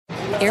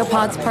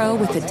AirPods Pro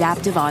with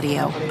adaptive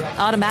audio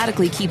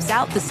automatically keeps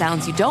out the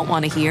sounds you don't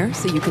want to hear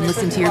so you can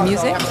listen to your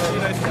music,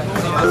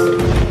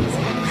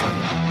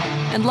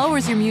 and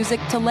lowers your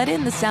music to let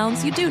in the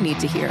sounds you do need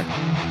to hear.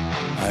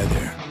 Hi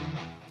there.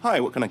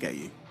 Hi, what can I get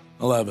you?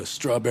 I'll have a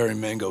strawberry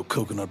mango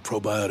coconut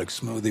probiotic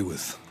smoothie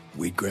with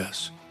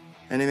wheatgrass.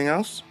 Anything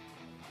else?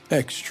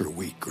 Extra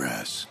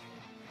wheatgrass.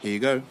 Here you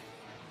go.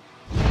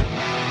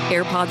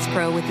 AirPods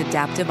Pro with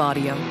adaptive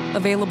audio.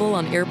 Available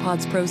on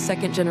AirPods Pro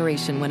 2nd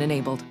generation when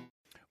enabled.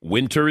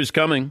 Winter is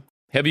coming.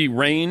 Heavy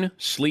rain,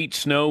 sleet,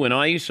 snow, and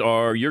ice.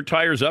 Are your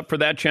tires up for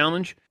that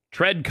challenge?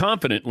 Tread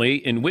confidently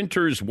in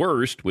winter's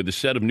worst with a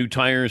set of new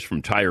tires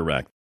from Tire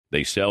Rack.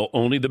 They sell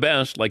only the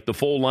best, like the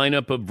full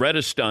lineup of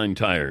Vredestein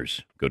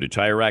tires. Go to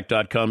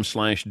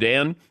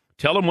TireRack.com/Dan.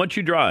 Tell them what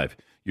you drive.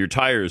 Your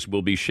tires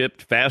will be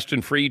shipped fast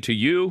and free to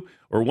you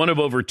or one of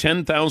over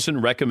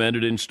 10,000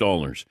 recommended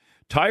installers.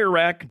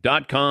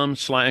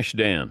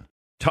 TireRack.com/Dan.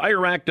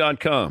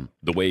 TireRack.com,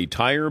 the way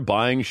tire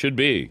buying should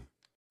be.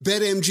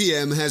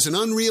 BetMGM has an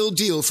unreal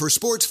deal for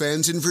sports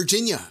fans in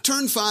Virginia.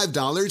 Turn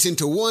 $5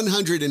 into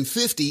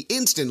 $150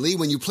 instantly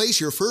when you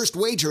place your first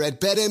wager at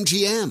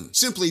BetMGM.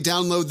 Simply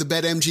download the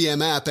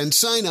BetMGM app and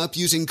sign up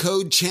using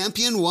code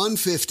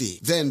CHAMPION150.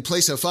 Then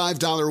place a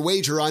 $5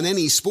 wager on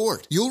any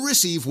sport. You'll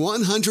receive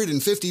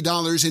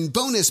 $150 in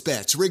bonus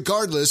bets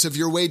regardless of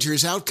your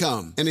wager's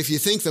outcome. And if you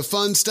think the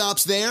fun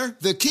stops there,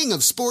 the king of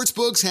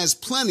sportsbooks has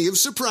plenty of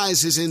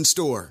surprises in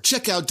store.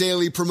 Check out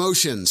daily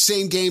promotions,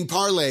 same-game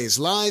parlays,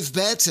 live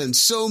bets, and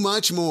so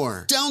much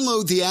more.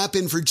 Download the app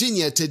in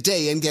Virginia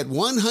today and get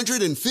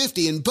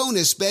 $150 in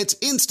bonus bets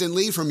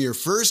instantly from your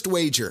first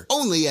wager.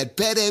 Only at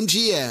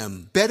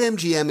BetMGM.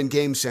 BetMGM and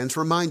GameSense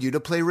remind you to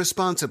play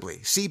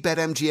responsibly. See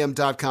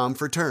BetMGM.com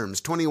for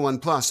terms. 21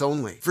 plus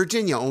only.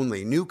 Virginia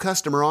only. New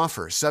customer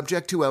offer.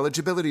 Subject to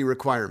eligibility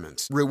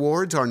requirements.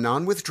 Rewards are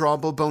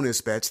non-withdrawable bonus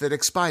bets that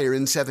expire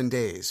in 7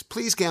 days.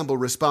 Please gamble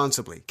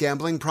responsibly.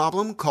 Gambling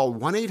problem? Call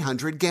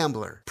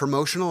 1-800-GAMBLER.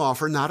 Promotional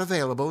offer not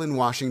available in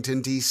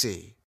Washington,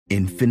 D.C.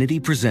 Infinity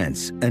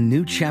presents a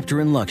new chapter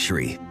in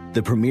luxury,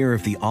 the premiere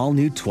of the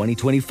all-new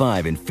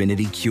 2025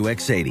 Infinity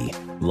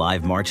QX80,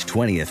 live March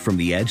 20th from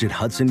the Edge at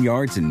Hudson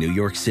Yards in New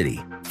York City,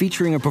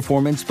 featuring a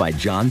performance by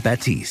John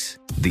Batiste.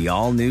 The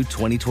all-new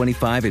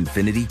 2025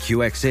 Infinity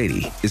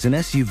QX80 is an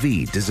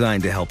SUV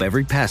designed to help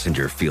every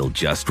passenger feel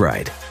just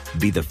right.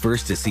 Be the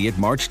first to see it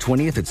March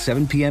 20th at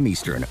 7 p.m.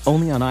 Eastern,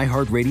 only on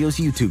iHeartRadio's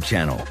YouTube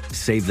channel.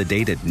 Save the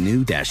date at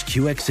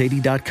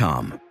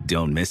new-QX80.com.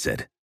 Don't miss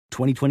it.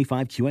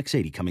 2025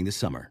 QX80 coming this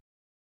summer.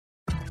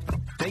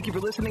 Thank you for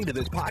listening to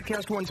this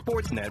Podcast One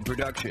Sportsnet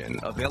production,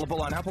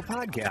 available on Apple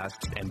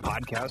Podcasts and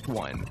Podcast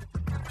One.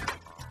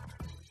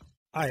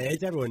 All right,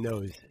 as everyone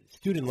knows,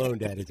 student loan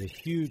debt is a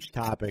huge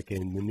topic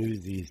in the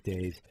news these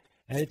days,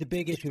 and it's a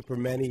big issue for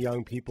many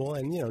young people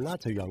and,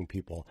 not so young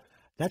people.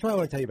 That's why I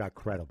want to tell you about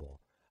Credible.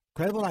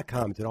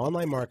 Credible.com is an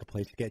online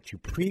marketplace that gets you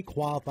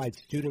pre-qualified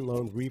student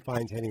loan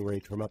refinancing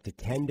rates from up to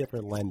 10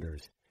 different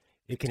lenders.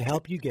 It can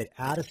help you get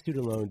out of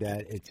student loan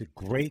debt. It's a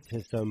great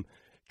system.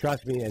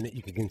 Trust me, and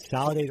you can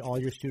consolidate all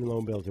your student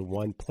loan bills in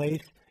one place,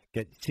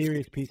 get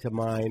serious peace of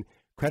mind.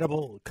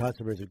 Credible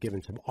customers have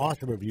given some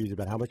awesome reviews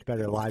about how much better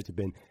their lives have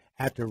been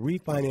after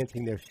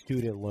refinancing their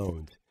student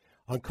loans.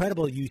 On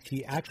Credible, you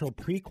see actual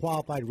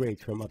pre-qualified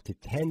rates from up to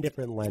 10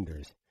 different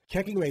lenders.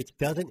 Checking rates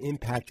doesn't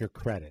impact your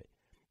credit.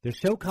 They're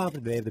so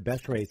confident they have the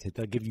best rates that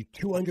they'll give you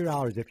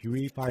 $200 if you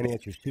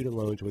refinance your student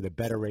loans with a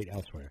better rate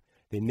elsewhere.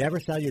 They never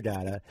sell your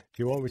data, so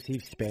you won't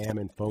receive spam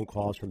and phone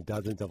calls from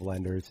dozens of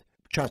lenders.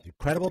 Trust me,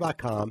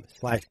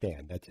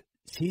 Credible.com/Stan. That's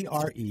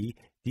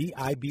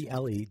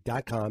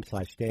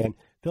Credible.com/Stan.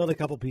 Fill in a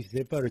couple pieces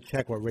of info to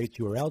check what rates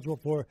you are eligible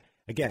for.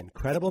 Again,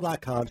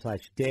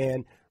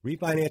 Credible.com/Stan.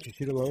 Refinance your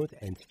student loans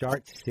and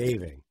start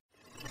saving.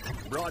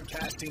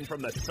 Broadcasting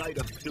from the site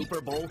of Super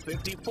Bowl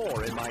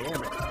 54 in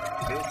Miami,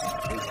 this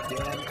is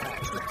Dan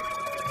Patrick.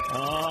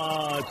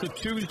 It's a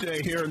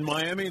Tuesday here in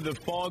Miami. The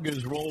fog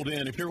has rolled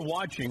in. If you're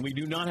watching, we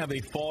do not have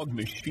a fog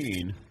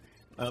machine.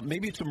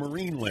 Maybe it's a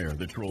marine layer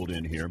that's rolled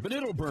in here, but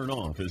it'll burn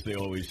off, as they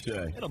always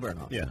say. It'll burn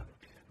off. Yeah.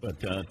 But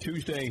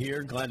Tuesday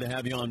here, glad to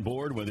have you on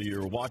board, whether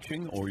you're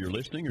watching or you're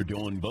listening or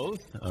doing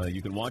both.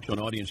 You can watch on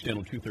Audience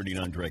Channel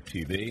 239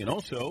 DirecTV and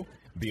also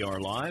BR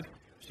Live.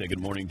 Say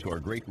good morning to our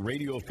great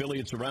radio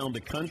affiliates around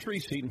the country.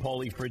 Seton,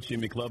 Paulie, Fritzy,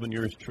 McLovin,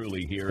 yours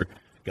truly here.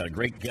 Got a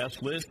great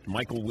guest list.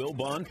 Michael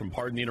Wilbon from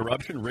Pardon the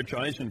Interruption. Rich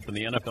Eisen from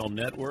the NFL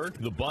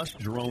Network. The Bus,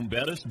 Jerome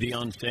Bettis.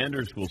 Deion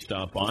Sanders will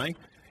stop by.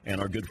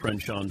 And our good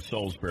friend Sean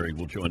Salisbury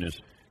will join us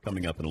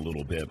coming up in a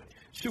little bit.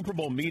 Super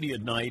Bowl Media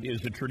Night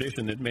is a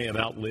tradition that may have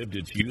outlived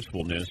its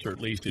usefulness, or at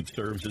least it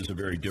serves as a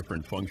very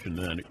different function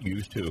than it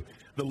used to.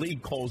 The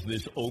league calls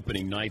this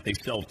opening night. They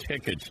sell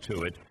tickets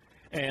to it.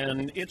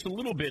 And it's a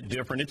little bit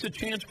different. It's a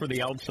chance for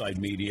the outside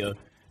media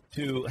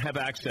to have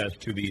access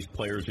to these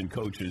players and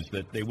coaches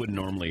that they wouldn't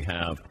normally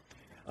have.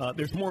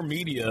 There's more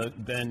media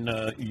than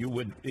you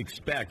would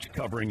expect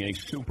covering a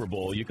Super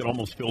Bowl. You could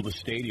almost fill the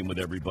stadium with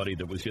everybody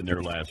that was in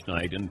there last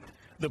night. And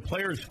the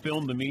players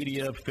film the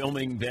media,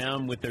 filming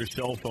them with their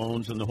cell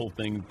phones, and the whole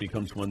thing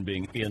becomes one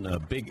being in a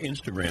big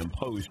Instagram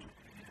post.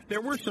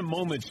 There were some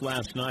moments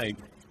last night.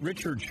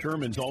 Richard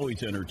Sherman's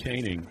always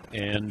entertaining,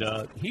 and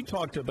he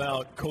talked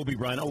about Kobe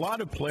Bryant. A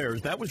lot of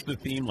players, that was the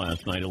theme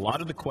last night. A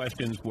lot of the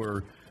questions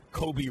were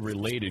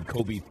Kobe-related,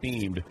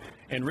 Kobe-themed,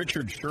 and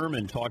Richard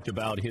Sherman talked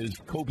about his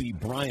Kobe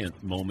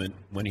Bryant moment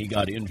when he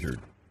got injured.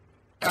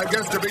 I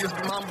guess the biggest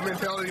Mamba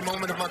mentality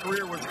moment of my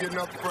career was getting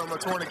up from a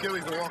torn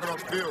Achilles and walking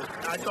off the field.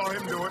 I saw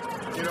him do it.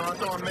 You know, I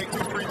saw him make 2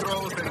 free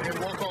throws and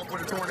walk off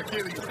with a torn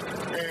Achilles.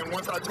 And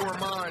once I tore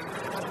mine,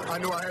 I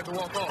knew I had to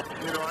walk off.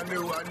 You know, I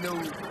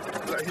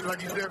knew,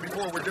 like you said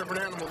before, we're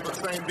different animals, but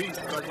same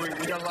beast. Like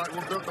we got a lot, we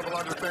built up a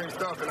lot of the same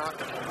stuff, and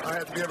I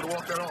had to be able to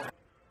walk that off.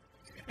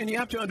 And you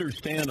have to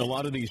understand, a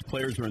lot of these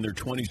players are in their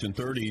 20s and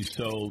 30s,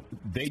 so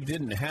they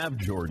didn't have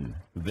Jordan.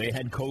 They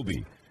had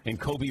Kobe. And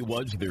Kobe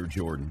was their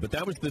Jordan. But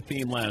that was the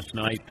theme last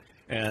night,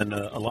 and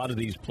a lot of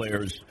these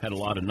players had a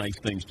lot of nice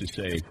things to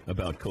say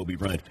about Kobe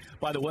Bryant.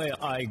 By the way,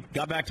 I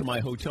got back to my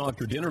hotel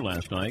after dinner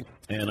last night,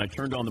 and I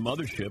turned on the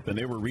mothership, and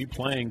they were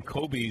replaying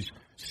Kobe's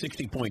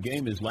 60-point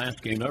game, his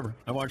last game ever.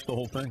 I watched the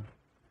whole thing.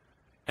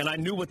 And I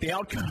knew what the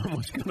outcome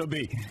was going to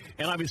be.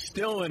 And I was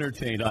still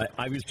entertained.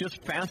 I was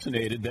just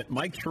fascinated that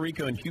Mike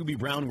Tirico and Hubie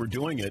Brown were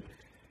doing it.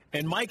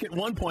 And Mike at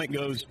one point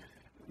goes,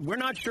 we're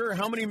not sure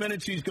how many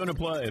minutes he's going to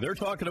play. They're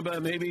talking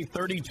about maybe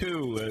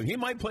 32. He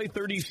might play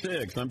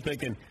 36. I'm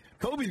thinking,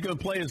 Kobe's going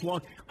to play as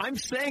long. I'm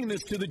saying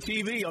this to the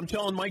TV. I'm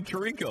telling Mike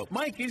Tirico,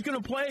 Mike, he's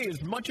going to play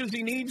as much as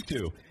he needs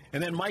to.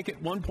 And then Mike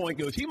at one point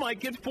goes, he might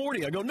get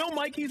 40. I go, no,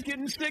 Mike, he's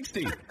getting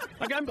 60.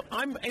 Like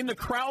I'm in the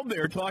crowd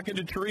there talking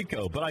to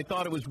Tirico. But I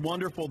thought it was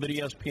wonderful that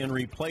ESPN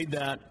replayed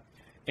that.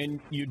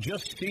 And you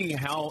just see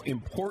how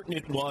important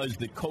it was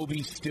that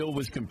Kobe still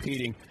was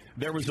competing.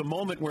 There was a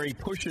moment where he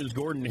pushes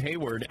Gordon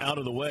Hayward out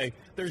of the way.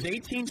 There's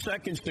 18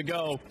 seconds to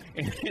go,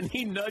 and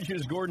he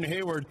nudges Gordon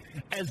Hayward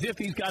as if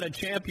he's got a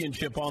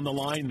championship on the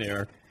line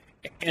there.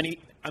 And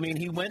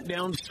he went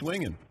down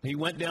swinging. He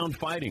went down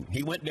fighting.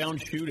 He went down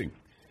shooting.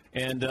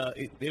 And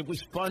it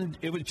was fun.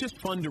 It was just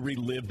fun to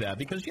relive that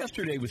because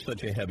yesterday was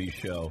such a heavy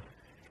show.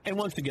 And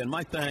once again,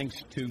 my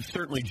thanks to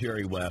certainly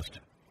Jerry West.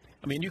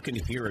 I mean, you can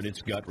hear it.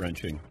 It's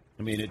gut-wrenching.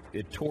 I mean,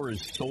 it tore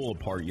his soul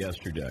apart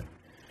yesterday.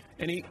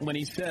 And when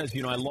he says,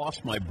 I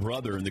lost my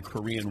brother in the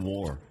Korean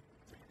War,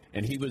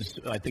 and he was,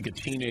 I think, a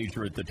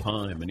teenager at the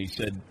time, and he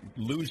said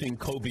losing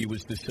Kobe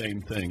was the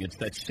same thing. It's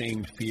that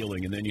same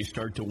feeling, and then you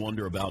start to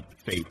wonder about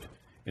fate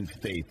and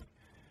faith.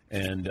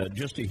 And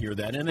just to hear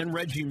that. And then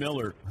Reggie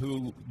Miller,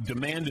 who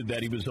demanded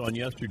that he was on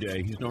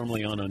yesterday. He's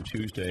normally on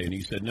Tuesday, and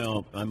he said,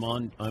 no, I'm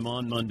on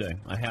Monday.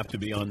 I have to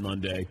be on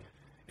Monday.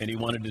 And he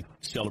wanted to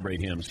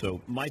celebrate him. So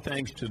my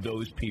thanks to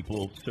those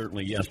people,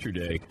 certainly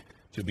yesterday,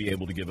 to be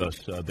able to give us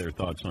their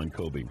thoughts on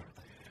Kobe.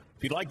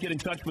 If you'd like to get in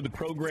touch with the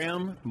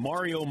program,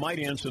 Mario might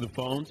answer the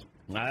phones.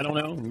 I don't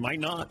know. He might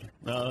not.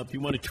 If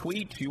you want to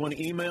tweet, if you want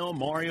to email,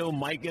 Mario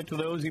might get to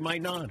those. He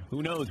might not.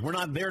 Who knows? We're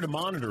not there to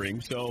monitor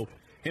him. So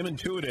him and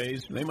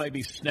Two-A-Days, they might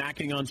be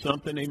snacking on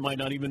something. They might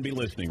not even be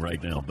listening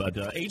right now. But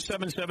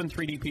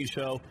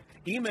 877-3DP-SHOW.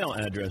 Email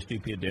address,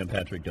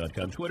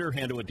 dp@danpatrick.com. Twitter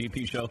handle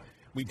 @DP Show.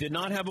 We did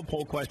not have a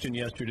poll question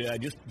yesterday. I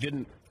just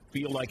didn't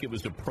feel like it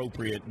was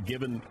appropriate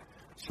given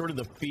sort of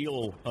the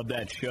feel of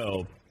that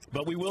show.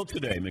 But we will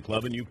today,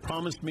 McLovin. You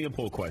promised me a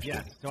poll question.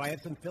 Yes. So I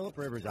have some Phillip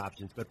Rivers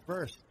options. But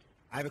first,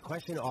 I have a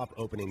question off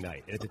opening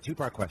night. It's a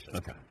two-part question.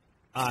 Okay.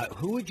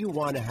 Who would you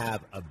want to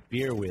have a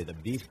beer with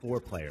of these 4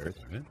 players?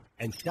 Okay.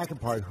 And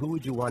second part, who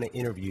would you want to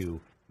interview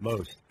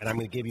most? And I'm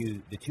going to give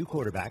you the 2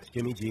 quarterbacks,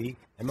 Jimmy G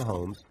and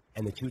Mahomes,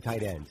 and the 2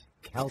 tight ends,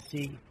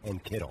 Kelsey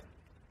and Kittle.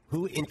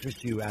 Who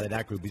interests you out of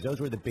that group? Because those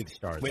were the big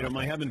stars. Wait, am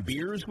I having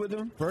beers with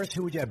them? First,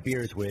 who would you have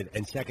beers with?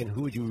 And second,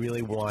 who would you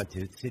really want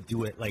to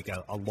do it like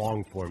a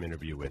long-form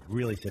interview with,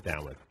 really sit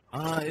down with?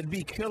 It'd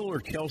be Kittle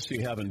or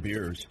Kelsey having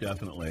beers,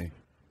 definitely.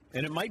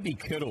 And it might be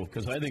Kittle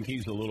because I think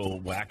he's a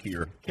little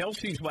wackier.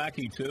 Kelsey's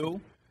wacky,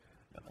 too.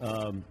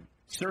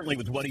 Certainly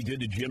with what he did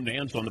to Jim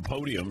Nantz on the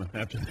podium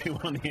after they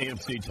won the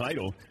AFC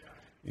title.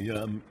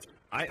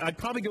 I'd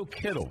probably go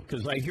Kittle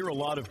because I hear a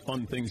lot of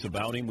fun things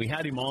about him. We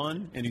had him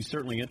on, and he's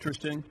certainly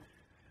interesting.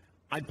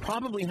 I'd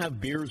probably have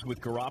beers with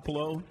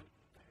Garoppolo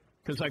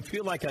because I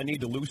feel like I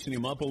need to loosen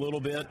him up a little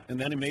bit, and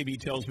then maybe he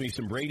tells me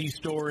some Brady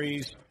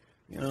stories.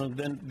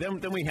 Then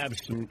we have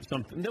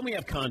something. Then we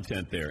have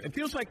content there. It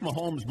feels like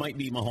Mahomes might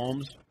be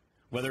Mahomes,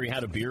 whether he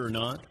had a beer or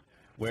not.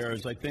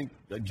 Whereas I think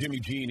Jimmy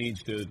G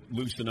needs to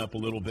loosen up a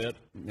little bit,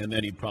 and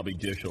then he'd probably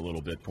dish a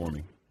little bit for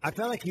me. I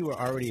felt like you were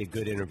already a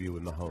good interview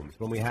with Mahomes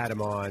when we had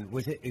him on.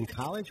 Was it in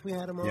college we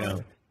had him on? Yeah.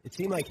 It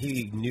seemed like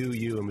he knew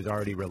you and was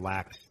already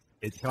relaxed.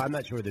 So I'm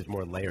not sure there's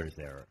more layers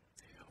there.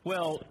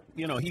 Well,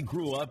 he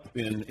grew up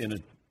in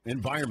an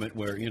environment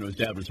where, his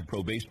dad was a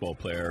pro baseball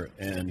player,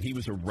 and he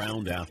was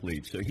around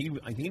athletes. So he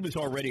was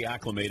already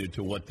acclimated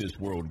to what this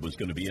world was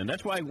going to be. And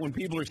that's why when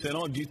people are saying,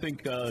 do you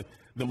think the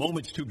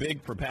moment's too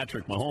big for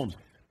Patrick Mahomes?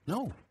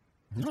 No,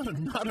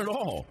 not at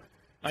all.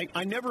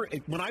 I never,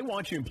 when I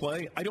watch him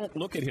play, I don't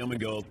look at him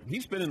and go,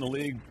 he's been in the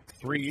league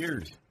 3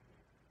 years.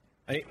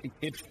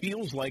 It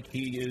feels like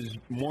he is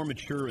more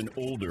mature and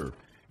older.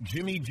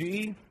 Jimmy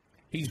G,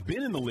 he's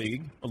been in the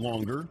league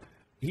longer.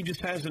 He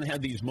just hasn't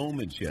had these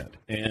moments yet.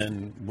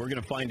 And we're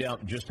going to find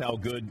out just how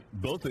good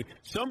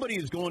somebody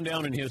is going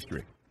down in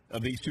history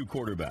of these two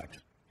quarterbacks.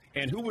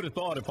 And who would have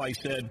thought if I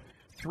said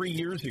 3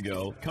 years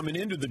ago, coming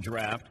into the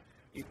draft,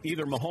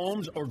 either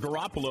Mahomes or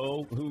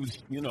Garoppolo,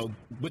 who's,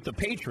 with the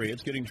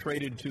Patriots getting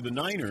traded to the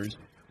Niners,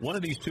 one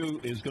of these two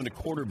is going to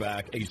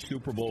quarterback a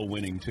Super Bowl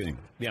winning team.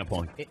 Yeah,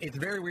 Paul. It's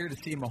very weird to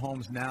see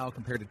Mahomes now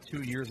compared to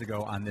 2 years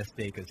ago on this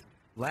day, because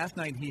last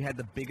night he had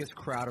the biggest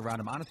crowd around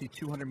him. Honestly,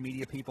 200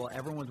 media people.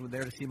 Everyone was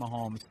there to see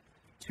Mahomes.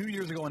 2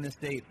 years ago on this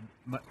date,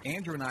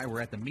 Andrew and I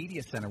were at the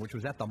media center, which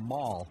was at the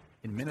mall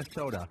in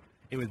Minnesota.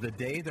 It was the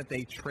day that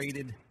they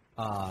traded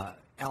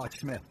Alex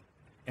Smith.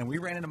 And we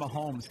ran into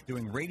Mahomes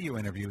doing radio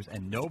interviews,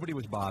 and nobody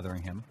was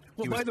bothering him.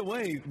 Well, by the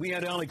way, we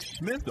had Alex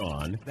Smith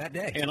on that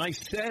day. And I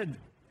said,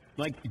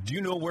 do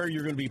you know where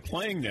you're going to be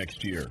playing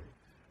next year?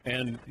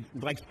 And,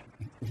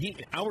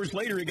 hours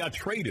later he got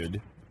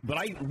traded, but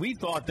we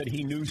thought that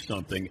he knew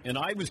something, and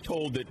I was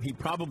told that he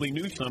probably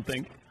knew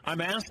something.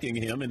 I'm asking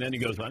him, and then he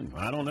goes,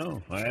 I don't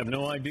know. I have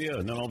no idea.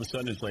 And then all of a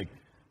sudden it's like,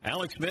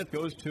 Alex Smith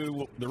goes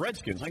to the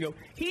Redskins. I go,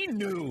 he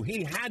knew.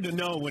 He had to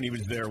know when he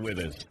was there with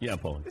us. Yeah,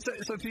 Paul.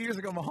 So 2 years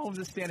ago, Mahomes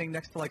is standing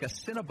next to a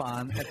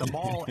Cinnabon at the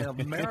Mall of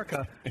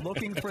America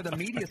looking for the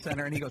media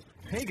center, and he goes,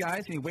 hey,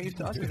 guys, and he waves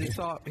to us because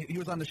he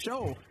was on the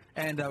show.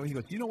 And he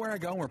goes, do you know where I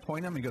go? And we're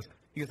pointing him. He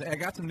goes, I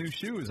got some new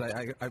shoes.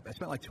 I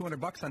spent like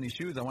 $200 on these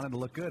shoes. I wanted to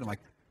look good. I'm like,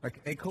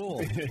 hey,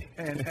 cool.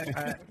 And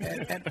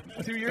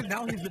 2 years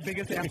now, he's the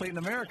biggest athlete in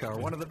America, or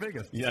one of the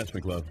biggest. Yes,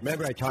 McLove.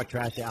 Remember, I talked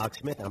trash to Alex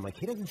Smith, and I'm like,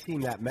 he doesn't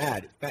seem that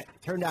mad. It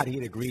turned out he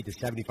had agreed to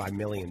 $75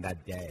 million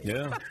that day.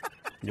 Yeah,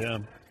 yeah.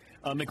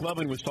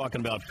 McLovin was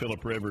talking about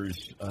Phillip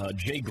Rivers.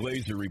 Jay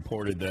Glazer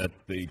reported that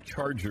the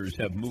Chargers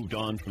have moved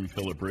on from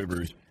Phillip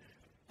Rivers.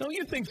 Don't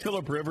you think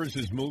Phillip Rivers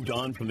has moved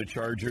on from the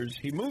Chargers?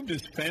 He moved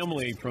his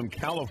family from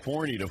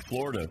California to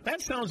Florida.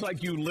 That sounds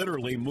like you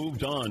literally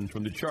moved on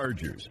from the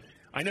Chargers.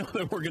 I know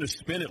that we're going to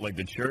spin it like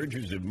the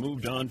Chargers have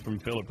moved on from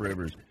Phillip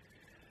Rivers.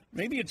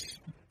 Maybe it's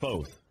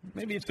both.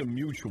 Maybe it's a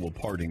mutual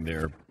parting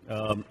there.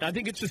 I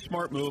think it's a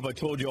smart move. I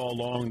told you all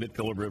along that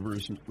Phillip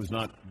Rivers was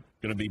not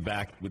going to be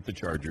back with the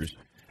Chargers.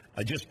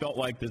 I just felt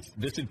like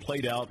this had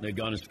played out, and they'd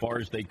gone as far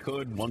as they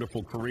could.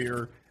 Wonderful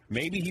career.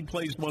 Maybe he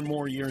plays one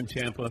more year in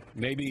Tampa.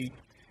 Maybe,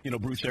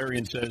 Bruce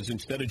Arians says,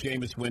 instead of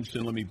Jameis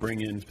Winston, let me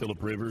bring in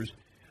Phillip Rivers.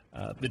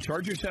 The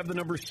Chargers have the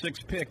number 6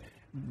 pick.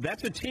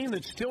 That's a team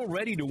that's still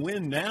ready to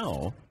win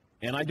now,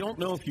 and I don't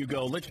know if you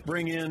go, let's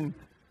bring in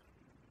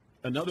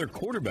another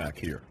quarterback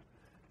here.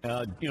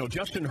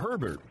 Justin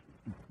Herbert.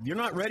 You're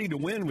not ready to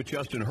win with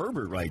Justin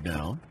Herbert right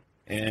now,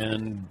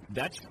 and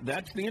that's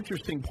the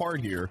interesting part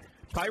here.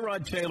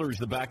 Tyrod Taylor is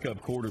the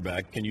backup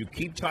quarterback. Can you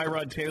keep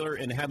Tyrod Taylor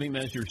and have him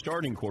as your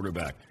starting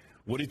quarterback?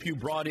 What if you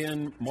brought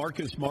in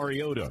Marcus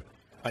Mariota?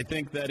 I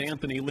think that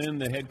Anthony Lynn,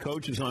 the head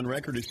coach, is on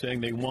record as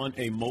saying they want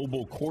a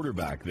mobile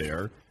quarterback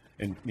there.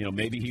 And,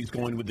 maybe he's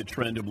going with the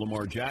trend of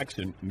Lamar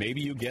Jackson.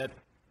 Maybe you get,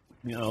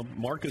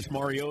 Marcus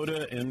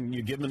Mariota and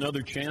you give him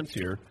another chance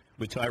here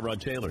with Tyrod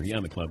Taylor. Yeah,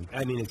 McLevin.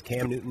 I mean, is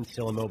Cam Newton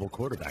still a mobile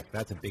quarterback?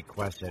 That's a big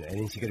question. And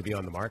is he going to be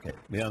on the market?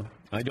 Yeah,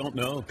 I don't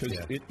know because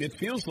it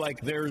feels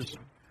like there's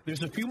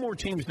a few more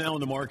teams now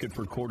in the market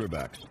for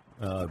quarterbacks.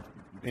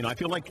 I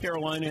feel like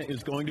Carolina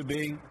is going to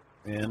be,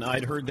 and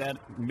I'd heard that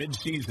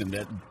midseason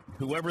that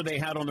whoever they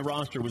had on the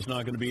roster was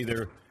not going to be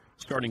their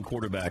starting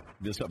quarterback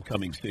this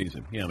upcoming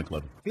season. Yeah,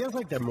 McLevin. Feels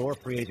like there are more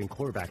free agent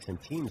quarterbacks than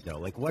teams, though.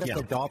 Like, what if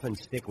the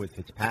Dolphins stick with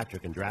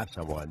Fitzpatrick and draft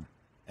someone,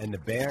 and the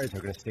Bears are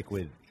going to stick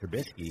with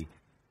Trubisky?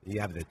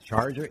 You have the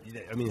Charger.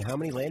 I mean, how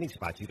many landing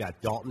spots? You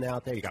got Dalton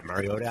out there. You got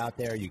Mariota out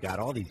there. You got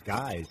all these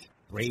guys.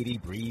 Brady,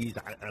 Breeze,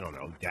 I don't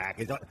know, Dak.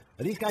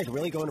 Are these guys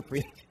really going to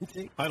free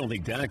agency? I don't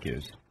think Dak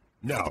is.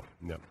 No,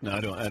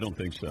 I don't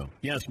think so.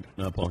 Yes,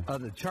 Paul.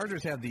 The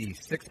Chargers have the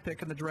 6th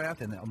pick in the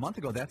draft, and a month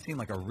ago that seemed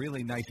like a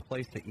really nice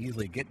place to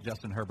easily get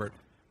Justin Herbert.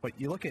 But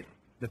you look at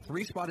the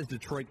 3 spot is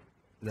Detroit,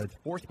 the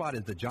 4 spot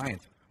is the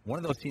Giants. One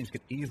of those teams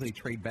could easily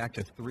trade back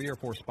to 3 or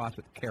 4 spots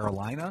with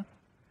Carolina.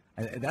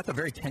 And that's a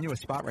very tenuous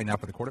spot right now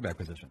for the quarterback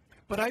position.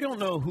 But I don't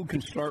know who can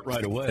start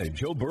right away.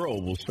 Joe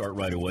Burrow will start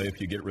right away if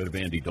you get rid of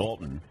Andy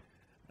Dalton.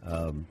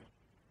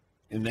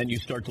 And then you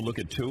start to look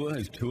at Tua.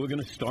 Is Tua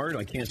going to start?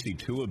 I can't see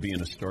Tua being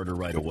a starter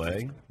right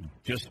away.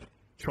 Just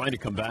trying to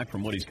come back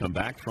from what he's come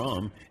back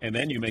from. And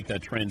then you make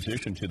that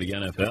transition to the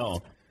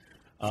NFL.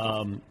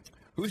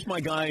 Who's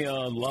my guy,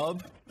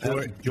 Love?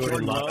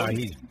 Jordan Love.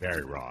 He's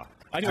very raw.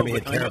 I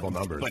mean, terrible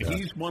numbers. But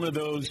he's one of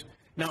those.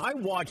 Now, I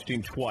watched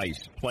him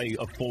twice play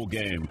a full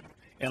game.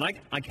 And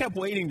I kept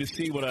waiting to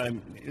see what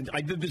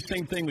I did the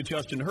same thing with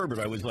Justin Herbert.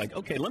 I was like,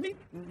 okay, let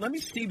me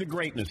see the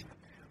greatness.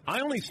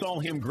 I only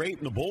saw him great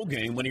in the bowl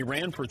game when he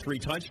ran for 3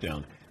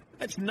 touchdowns.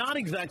 That's not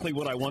exactly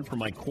what I want for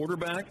my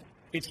quarterback.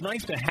 It's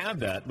nice to have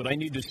that, but I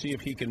need to see if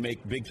he can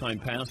make big-time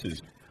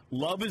passes.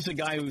 Love is a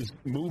guy who's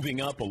moving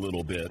up a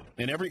little bit,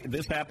 and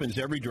this happens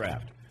every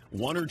draft.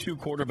 one or two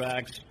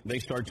quarterbacks, they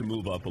start to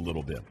move up a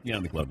little bit. Yeah,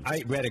 McLovin.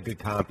 I read a good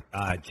comp.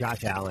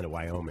 Josh Allen at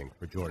Wyoming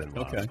for Jordan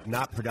Love. Okay.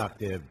 Not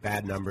productive,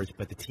 bad numbers,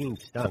 but the team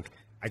stunk.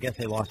 I guess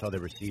they lost all their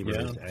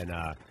receivers,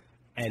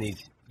 and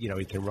he's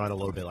he can run a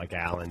little bit like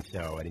Allen,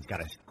 and he's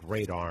got a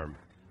great arm.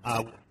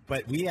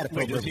 But we had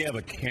a does he have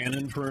a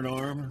cannon for an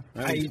arm?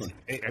 He's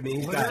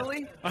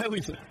literally?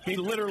 He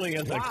literally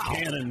has a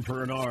cannon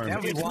for an arm.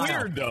 It's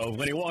weird, though,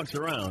 when he walks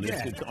around.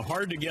 Yeah. It's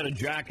hard to get a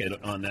jacket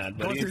on that.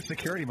 But going through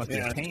security must be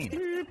a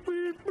pain.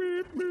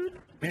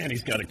 Man,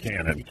 he's got a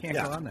cannon. You can't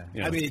go on that.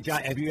 Yeah. I mean,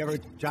 have you ever?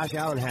 Josh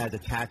Allen has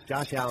attached.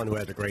 Josh Allen, who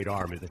has a great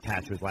arm, is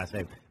attached to his last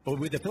name. But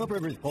with the Phillip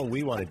Rivers poll,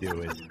 we want to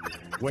do is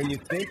when you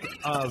think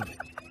of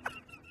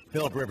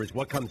Phillip Rivers,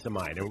 what comes to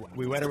mind? And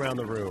we went around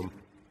the room.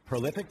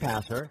 Prolific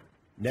passer,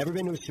 never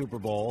been to a Super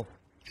Bowl,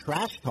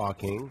 trash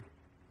talking,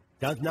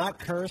 does not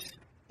curse,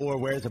 or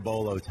wears a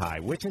bolo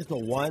tie. Which is the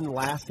one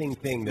lasting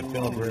thing that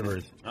Phillip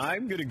Rivers?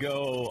 I'm going to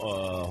go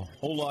a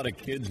whole lot of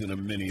kids in a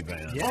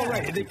minivan. Yeah,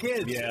 right, the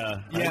kids.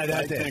 Yeah,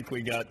 I think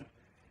we got.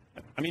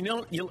 I mean,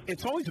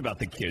 it's always about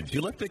the kids.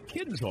 You left the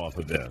kids off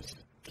of this.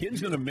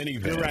 Kids in a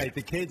minivan. You're right.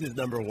 The kids is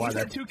number one. We've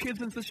had 2 kids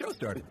since the show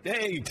started.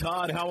 Hey,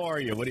 Todd, how are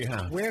you? What do you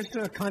have? Where's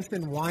the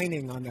constant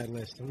whining on that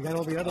list? We got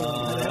all the other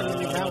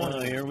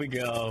ones. Here we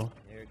go.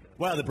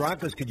 Well, the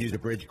Broncos could use a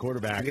bridge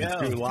quarterback. Yeah.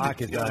 Drew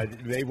Lock is.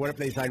 What if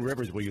they sign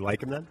Rivers? Will you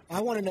like him then? I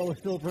want to know if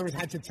Phillip Rivers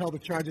had to tell the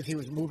Chargers he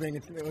was moving.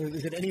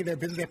 Is it any of their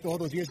business after all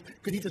those years?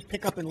 Could he just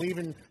pick up and leave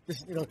and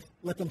just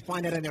let them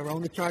find out on their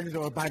own, the Chargers?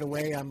 Or, by the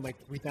way, I'm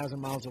like 3,000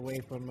 miles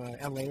away from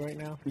L.A. right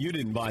now. You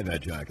didn't buy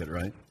that jacket,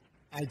 right?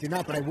 I did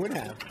not, but I would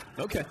have.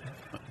 Okay.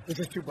 Is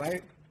this too bright?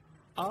 It's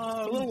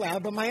a little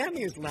loud, but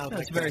Miami is loud.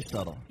 That's very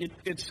subtle.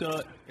 It's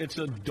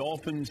a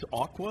Dolphins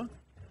aqua.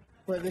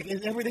 But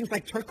everything's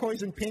like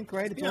turquoise and pink,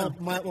 right? It's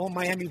all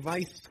Miami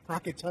Vice,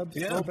 Crockett Tubbs,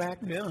 throwback.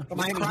 Yeah. But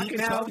Miami Crockett Heat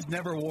now? Tubbs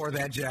never wore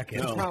that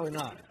jacket. No. Probably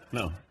not.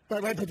 No.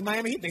 But with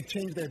Miami Heat, they've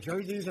changed their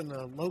jerseys and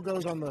the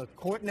logos on the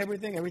court and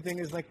everything. Everything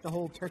is like the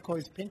whole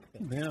turquoise pink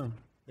thing. Yeah.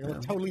 They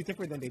look totally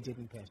different than they did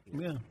in past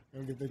years.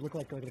 Yeah. They look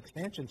like an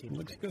expansion team.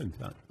 Looks good,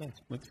 Todd.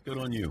 Thanks. Looks good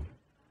on you.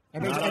 I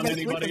Not on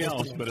anybody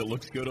else, but it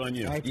looks good on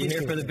you. You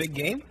here for the big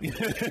game?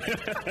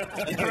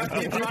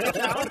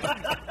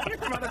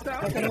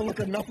 I don't look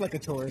enough like a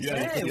tourist.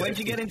 Yeah. Hey, when'd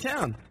you get in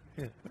town?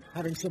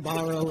 Having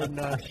Sbarro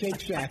and Shake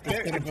Shack.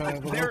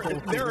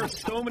 There are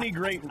so many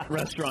great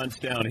restaurants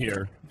down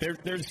here.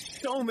 There's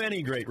so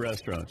many great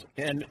restaurants.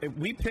 And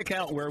we pick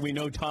out where we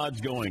know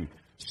Todd's going.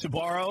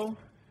 Sbarro,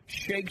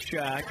 Shake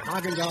Shack,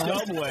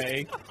 Haagen-Dazs.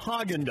 Subway,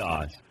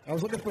 Haagen-Dazs. I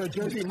was looking for a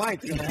Jersey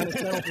Mike's and I had to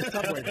settle for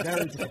Subway.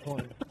 Very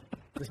disappointing.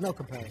 There's no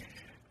comparison.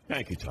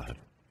 Thank you, Todd.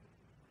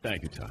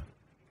 Thank you, Todd.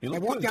 I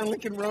walked down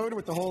Lincoln Road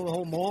with the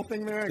whole mall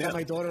thing there. I got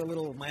my daughter a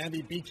little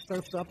Miami Beach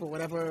Surfs Up or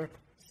whatever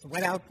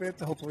sweat outfit.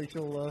 Hopefully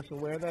she'll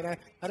wear that. I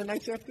had a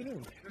nice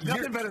afternoon. There's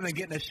nothing better than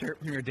getting a shirt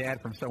from your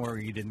dad from somewhere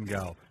you didn't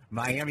go.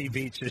 Miami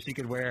Beach, so she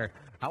could wear.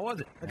 How was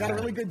it? I got a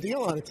really good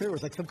deal on it too. It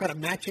was like some kind of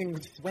matching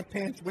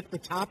sweatpants with the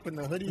top and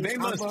the hoodie. They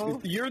must.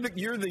 You're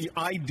the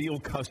ideal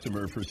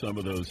customer for some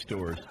of those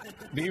stores.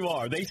 You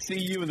are. They see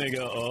you and they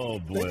go, "Oh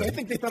boy." They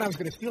think they thought I was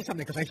going to steal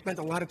something because I spent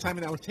a lot of time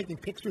and I was taking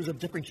pictures of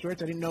different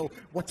shirts. I didn't know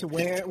what to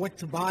wear, what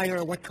to buy,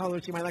 or what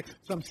color she might like.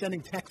 So I'm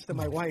sending texts to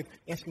my wife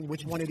asking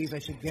which one of these I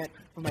should get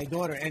for my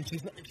daughter. And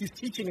she's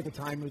teaching at the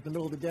time. It was the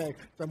middle of the day,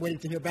 so I'm waiting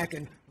to hear back.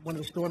 And one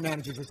of the store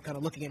managers is kind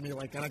of looking at me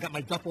like, and I got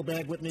my duffel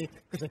bag with me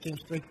because I came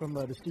straight from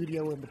the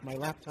studio and with my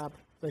laptop.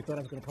 So I thought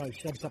I was going to probably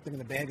shove something in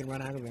the bag and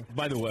run out of there.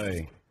 By the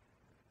way,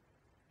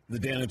 the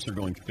Dannets are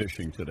going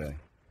fishing today.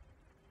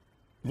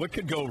 What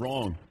could go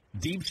wrong?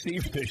 Deep sea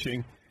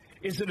fishing.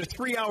 Is it a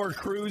 3-hour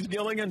cruise,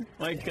 Gilligan?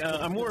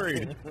 I'm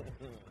worried.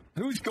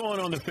 Who's going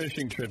on the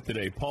fishing trip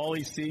today?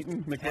 Paulie,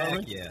 Seaton,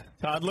 McLovin? Yeah.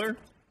 Toddler?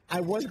 I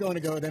was going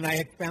to go, then I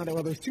had found out,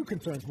 well, there's two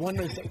concerns. One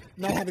is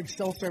not having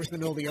cell service in the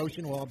middle of the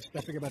ocean while I'm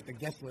stressing about the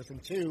guest list.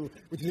 And two,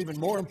 which is even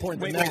more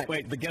important than that.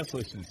 Wait, the guest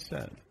list is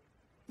set.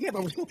 Yeah,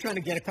 but we're still trying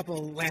to get a couple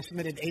of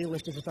last-minute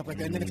A-listers and stuff like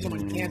that. And then if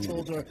someone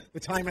cancels or the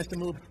time has to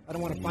move, I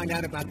don't want to find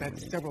out about that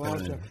several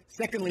hours ago.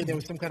 Secondly, there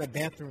was some kind of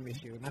bathroom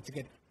issue, not to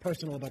get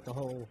personal about the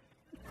whole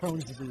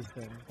Crohn's disease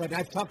thing. But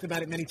I've talked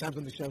about it many times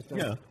on the show,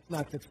 so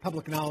it's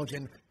public knowledge.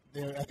 And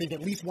I think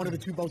at least one of the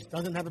two boats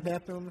doesn't have a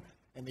bathroom,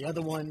 and the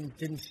other one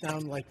didn't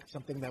sound like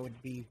something that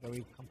would be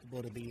very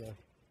comfortable to be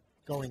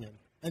going in.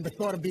 And the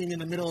thought of being in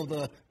the middle of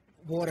the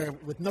water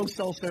with no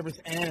cell service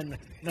and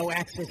no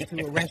access to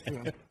a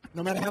restroom,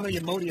 no matter how many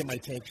Imodium I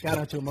take, shout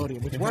out to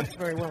Imodium, which works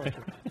very well.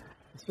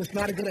 It's just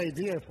not a good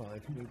idea if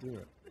we do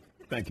it.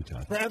 Thank you,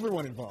 Todd. For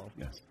everyone involved.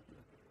 Yes.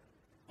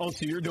 Oh,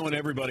 so you're doing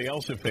everybody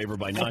else a favor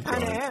by not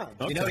going. I am.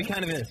 Okay. You know, he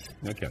kind of is.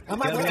 Okay. I'm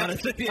not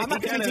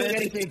going to do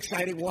anything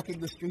exciting,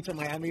 walking the streets of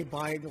Miami,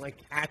 buying like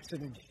hats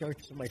and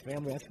shirts for my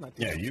family. That's not.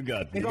 Yeah, you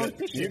got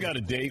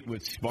a date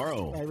with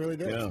Sbarro. I really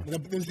do. Yeah.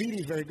 The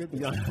ziti is very good.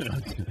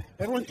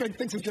 Everyone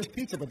thinks it's just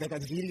pizza, but they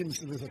got ziti and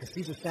there's like a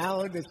Caesar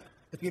salad.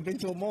 If you've been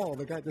to a mall,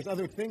 there's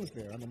other things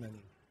there on the menu,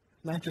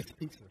 not just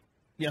pizza.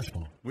 Yes,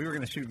 Paul. We were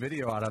going to shoot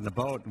video out on the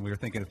boat, and we were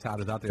thinking if Todd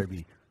was out there, it'd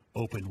be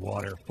Open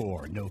water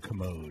for no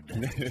commode.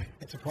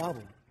 It's a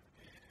problem.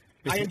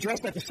 I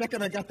addressed that the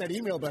second I got that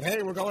email, but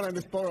hey, we're going on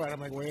this boat ride. I'm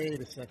like,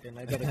 wait a second.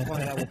 I got to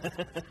find out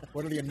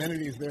what are the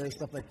amenities there and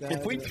stuff like that.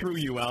 If we threw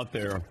you out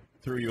there,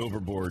 threw you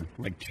overboard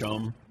like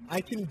chum. I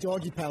can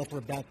doggy paddle for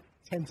about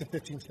 10 to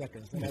 15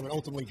 seconds, and I would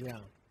ultimately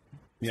drown.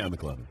 Yeah,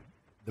 McLovin.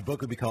 The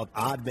book would be called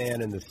Odd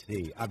Man in the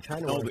Sea. I'm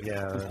trying to Old Man in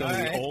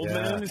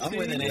the Sea? I'm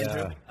with an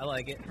Andrew. I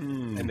like it.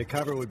 And the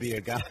cover would be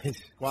a guy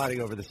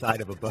squatting over the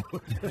side of a boat.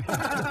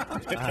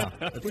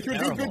 Which would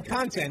be good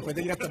content, but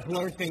then you have to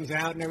blur things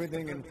out and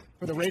everything. And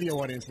for the radio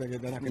audience, they're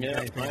not going to get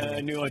anything.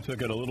 I knew I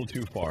took it a little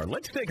too far.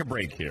 Let's take a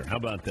break here. How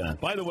about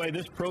that? By the way,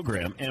 this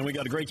program, and we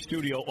got a great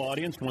studio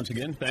audience. Once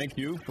again, thank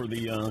you for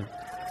the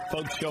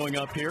folks showing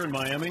up here in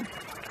Miami.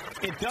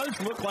 It does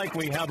look like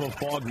we have a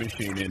fog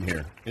machine in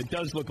here. It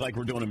does look like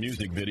we're doing a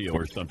music video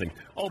or something.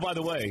 Oh, by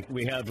the way,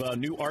 we have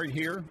new art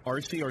here.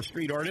 RC, our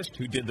street artist,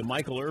 who did the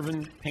Michael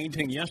Irvin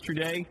painting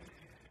yesterday,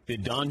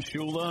 did Don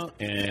Shula,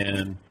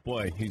 and,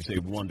 boy, he's a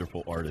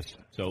wonderful artist.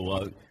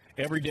 So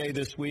every day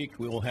this week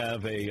we will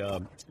have a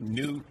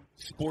new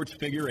sports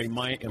figure, a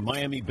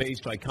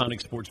Miami-based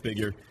iconic sports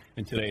figure,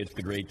 and today it's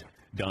the great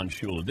Don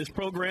Shula. This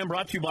program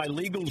brought to you by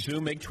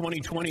LegalZoom. Make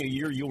 2020 a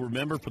year you'll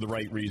remember for the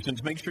right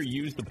reasons. Make sure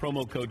you use the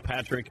promo code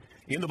Patrick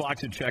in the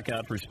box at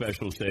checkout for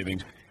special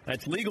savings.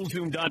 That's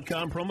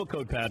LegalZoom.com, promo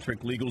code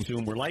Patrick,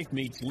 LegalZoom, where life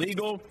meets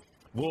legal.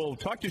 We'll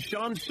talk to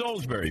Sean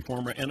Salisbury,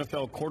 former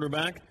NFL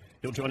quarterback.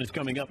 He'll join us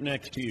coming up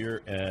next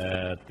here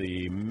at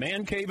the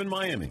Man Cave in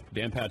Miami.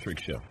 Dan Patrick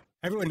Show.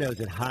 Everyone knows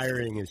that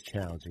hiring is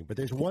challenging, but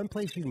there's one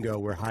place you can go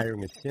where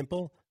hiring is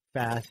simple,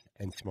 fast,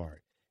 and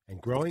smart. And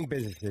growing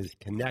businesses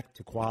connect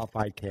to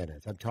qualified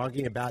candidates. I'm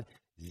talking about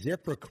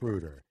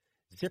ZipRecruiter.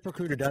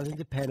 ZipRecruiter doesn't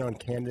depend on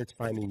candidates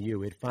finding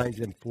you. It finds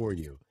them for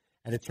you.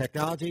 And the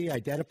technology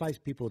identifies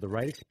people with the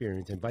right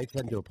experience and invites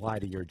them to apply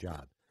to your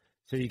job.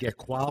 So you get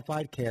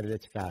qualified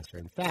candidates faster.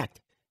 In fact,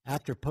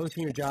 after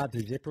posting your job to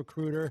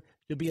ZipRecruiter,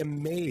 you'll be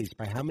amazed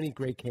by how many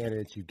great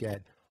candidates you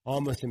get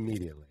almost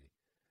immediately.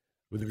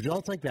 With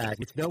results like that,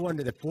 it's no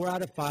wonder that 4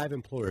 out of 5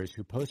 employers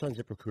who post on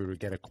ZipRecruiter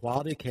get a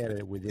quality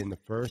candidate within the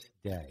first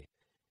day.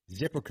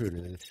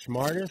 ZipRecruiter, the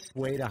smartest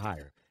way to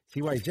hire.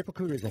 See why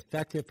ZipRecruiter is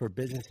effective for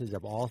businesses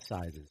of all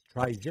sizes.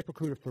 Try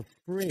ZipRecruiter for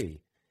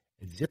free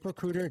at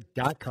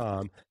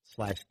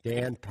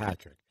ZipRecruiter.com/Dan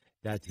Patrick.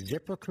 That's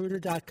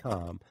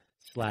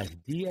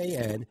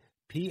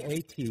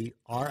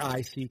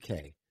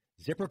ZipRecruiter.com/DANPATRICK.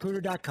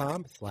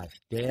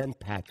 ZipRecruiter.com/Dan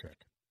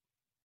Patrick.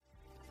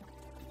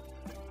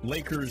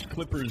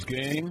 Lakers-Clippers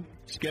game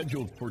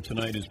scheduled for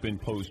tonight has been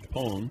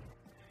postponed.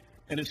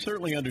 And it's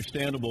certainly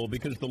understandable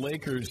because the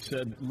Lakers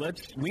said,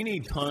 we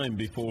need time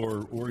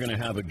before we're going to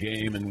have a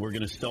game and we're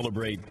going to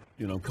celebrate,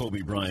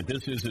 Kobe Bryant.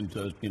 This isn't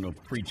a,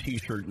 free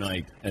T-shirt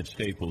night at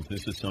Staples.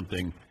 This is a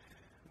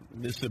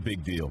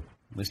big deal.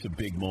 This is a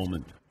big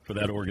moment for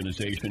that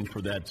organization,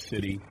 for that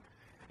city.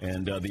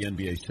 And the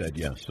NBA said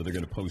yes, so they're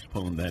going to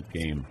postpone that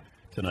game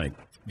tonight.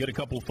 Get a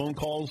couple of phone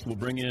calls. We'll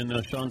bring in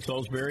Sean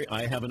Salisbury.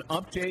 I have an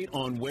update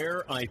on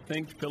where I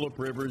think Phillip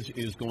Rivers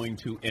is going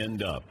to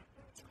end up.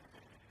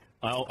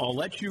 I'll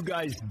let you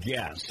guys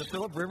guess. The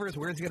Phillip Rivers,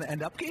 where's he going to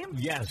end up game?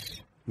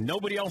 Yes.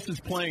 Nobody else is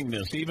playing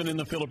this, even in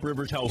the Phillip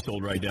Rivers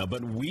household right now,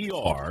 but we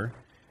are.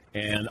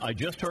 And I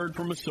just heard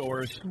from a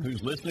source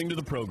who's listening to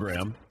the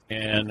program,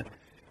 and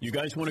you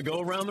guys want to go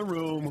around the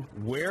room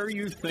where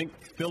you think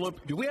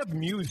do we have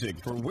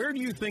music for where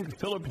do you think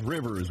Phillip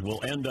Rivers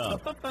will end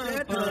up? Phillip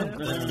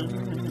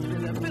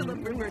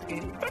Rivers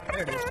game.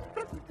 There it is.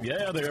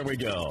 Yeah, there we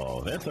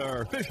go. That's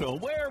our official.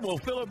 Where will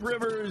Phillip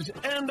Rivers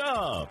end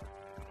up?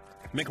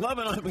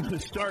 McLovin, I'm going to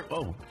start.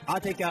 Oh,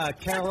 I'll take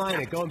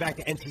Carolina, going back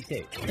to NC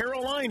State.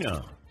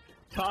 Carolina.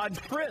 Todd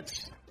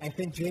Fritz. I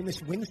think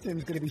Jameis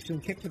Winston's going to be soon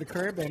kicked to the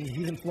curb, and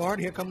he's in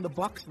Florida. Here come the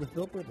Bucks with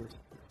Phillip Rivers.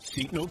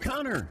 Seton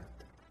O'Connor.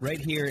 Right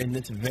here in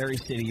this very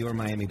city, your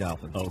Miami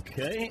Dolphins.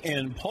 Okay,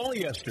 and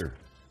polyester.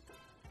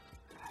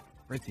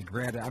 Ritzy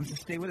Grant. I'm going to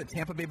stay with it.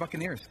 Tampa Bay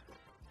Buccaneers.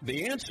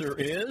 The answer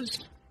is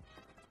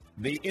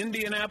the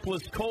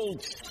Indianapolis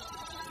Colts.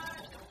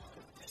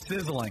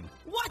 Sizzling.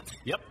 What?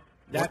 Yep.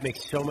 That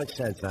makes so much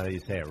sense now that you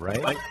say it,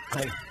 right?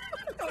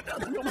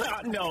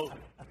 No.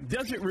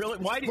 Does it really?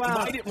 Why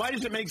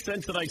does it make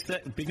sense that I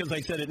said, because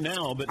I said it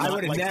now, but I not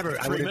would have never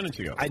 3 minutes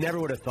ago? I never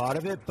would have thought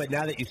of it, but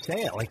now that you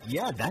say it,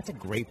 that's a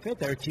great fit.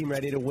 They're a team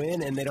ready to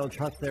win, and they don't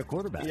trust their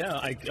quarterback. Yeah,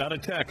 I got a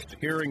text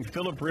hearing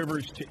Phillip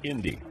Rivers to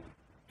Indy,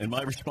 and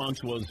my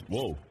response was,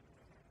 whoa.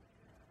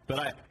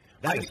 But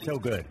That is so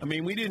good. I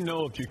mean, we didn't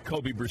know if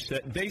Jacoby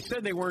Brissett, they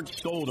said they weren't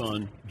sold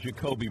on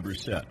Jacoby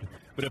Brissett.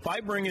 But if I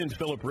bring in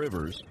Phillip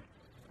Rivers,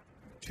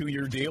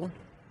 2-year deal,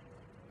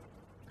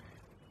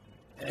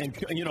 and,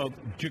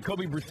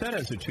 Jacoby Brissett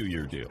has a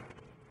 2-year deal.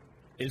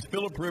 Is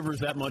Phillip Rivers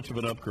that much of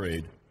an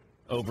upgrade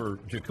over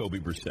Jacoby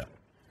Brissett?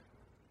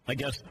 I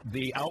guess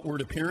the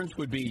outward appearance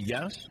would be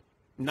yes.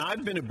 Now,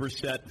 I've been a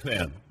Brissett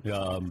fan.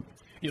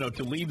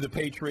 To leave the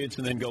Patriots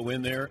and then go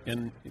in there,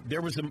 and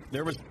there was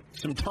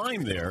some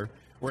time there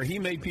where he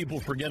made people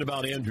forget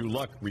about Andrew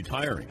Luck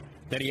retiring,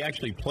 that he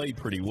actually played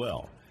pretty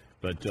well.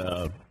 But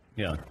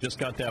Yeah, just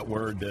got that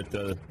word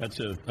that that's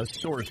a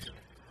source.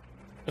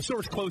 A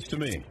source close to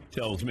me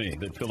tells me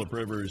that Phillip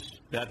Rivers,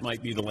 that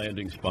might be the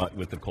landing spot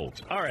with the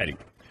Colts. All righty.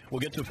 We'll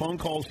get to phone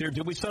calls here.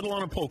 Did we settle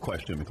on a poll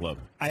question,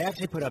 McLovin? I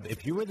actually put up,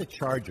 if you were the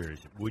Chargers,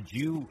 would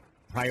you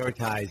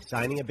prioritize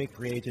signing a big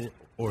free agent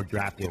or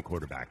drafting a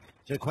quarterback?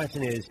 So the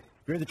question is,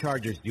 if you're the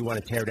Chargers, do you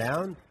want to tear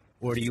down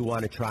or do you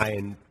want to try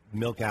and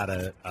milk out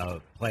a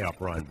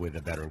playoff run with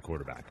a veteran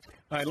quarterback?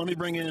 All right, let me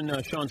bring in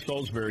Sean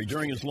Salisbury.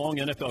 During his long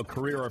NFL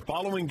career, our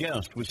following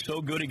guest was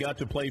so good he got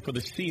to play for the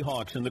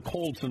Seahawks and the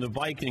Colts and the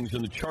Vikings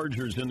and the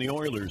Chargers and the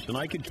Oilers. And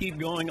I could keep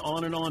going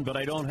on, but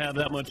I don't have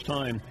that much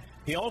time.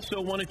 He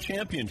also won a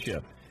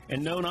championship.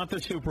 And no, not the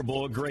Super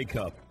Bowl, a Grey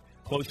Cup.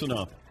 Close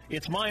enough.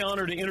 It's my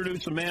honor to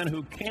introduce a man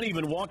who can't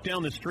even walk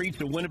down the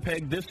streets of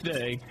Winnipeg this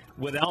day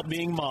without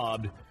being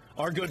mobbed.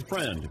 Our good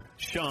friend,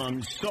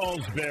 Sean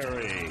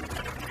Salisbury.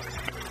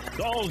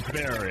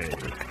 Salisbury.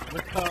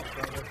 What's up,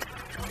 brother?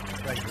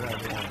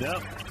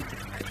 Yep.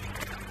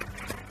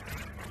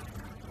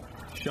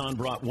 Sean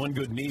brought one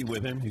good knee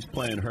with him. He's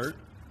playing hurt.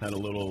 Had a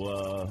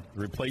little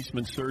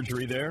replacement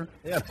surgery there.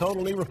 Yeah,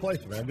 total knee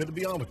replacement, man. Good to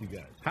be on with you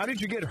guys. How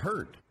did you get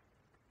hurt?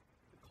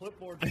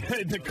 Clipboard.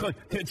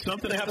 Did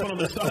something happen on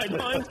the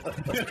sideline?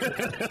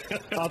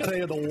 I'll tell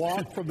you, the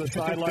walk from the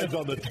sidelines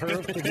on the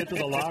turf to get to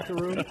the locker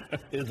room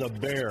is a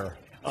bear.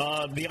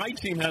 The I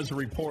team has a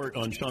report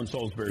on Sean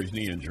Salisbury's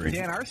knee injury.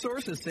 Dan, our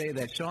sources say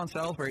that Sean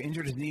Salisbury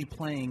injured his knee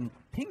playing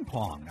ping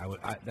pong.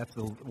 That's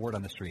the word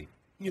on the street.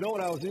 You know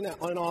what? I was in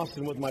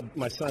Austin with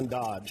my son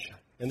Dodge,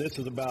 and I've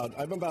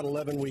been about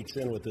 11 weeks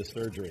in with this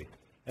surgery.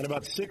 And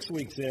about 6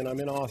 weeks in, I'm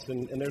in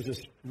Austin, and there's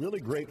this really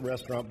great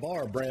restaurant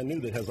bar, brand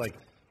new, that has like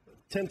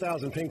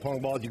 10,000 ping pong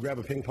balls. You grab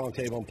a ping pong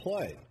table and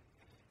play.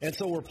 And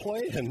so we're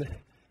playing.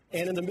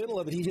 And in the middle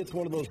of it, he hits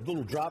one of those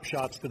little drop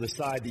shots to the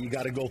side that you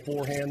got to go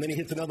forehand. Then he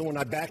hits another one.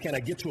 I backhand.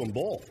 I get to them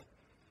both.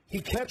 He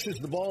catches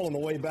the ball on the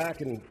way back,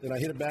 and I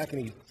hit it back,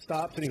 and he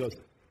stops, and he goes,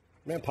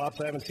 "Man,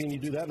 Pops, I haven't seen you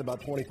do that in about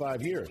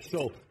 25 years."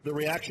 So the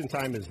reaction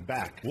time is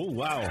back. Oh,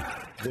 wow.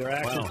 The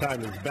reaction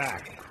time is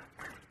back.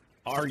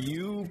 Are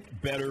you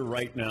better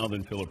right now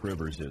than Phillip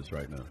Rivers is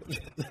right now?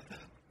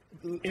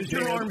 Is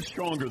your arm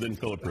stronger than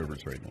Phillip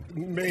Rivers right now?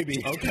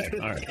 Maybe. Okay.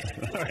 All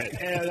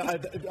right.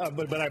 And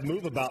but I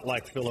move about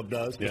like Phillip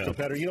does. Just a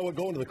better. You know what?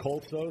 Going to the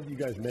Colts, though, you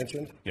guys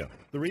mentioned. Yeah.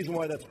 The reason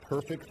why that's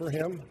perfect for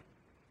him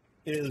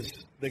is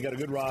they got a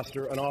good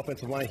roster, an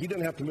offensive line. He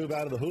doesn't have to move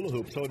out of the hula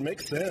hoop, so it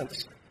makes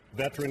sense.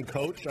 Veteran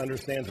coach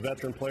understands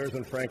veteran players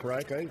in Frank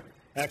Reich. I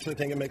actually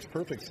think it makes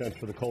perfect sense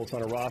for the Colts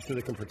on a roster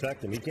that can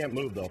protect him. He can't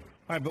move, though. All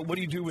right, but what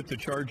do you do with the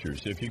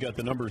Chargers? If you got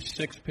the number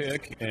 6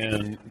 pick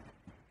and –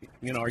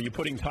 are you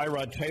putting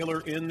Tyrod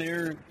Taylor in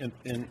there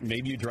and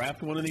maybe you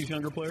draft one of these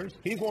younger players?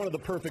 He's one of the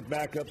perfect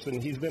backups,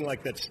 and he's been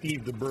like that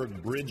Steve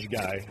DeBerg bridge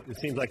guy. It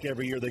seems like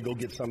every year they go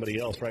get somebody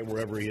else right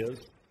wherever he is.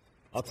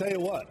 I'll tell you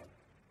what.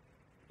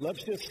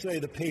 Let's just say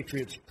the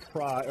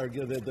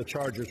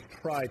Chargers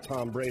pry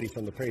Tom Brady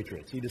from the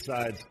Patriots. He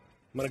decides,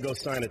 I'm going to go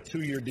sign a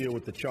 2-year deal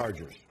with the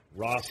Chargers.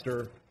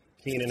 Roster,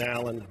 Keenan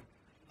Allen,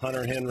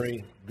 Hunter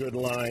Henry, good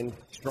line,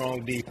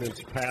 strong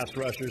defense, pass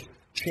rushers.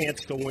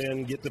 Chance to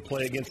win, get to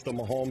play against the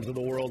Mahomes of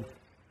the world,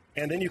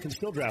 and then you can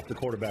still draft a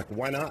quarterback.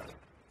 Why not?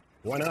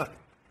 Why not?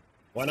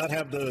 Why not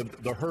have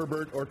the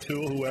Herbert or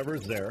Tua,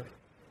 whoever's there,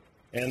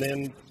 and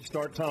then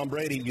start Tom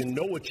Brady? You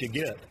know what you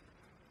get.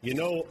 You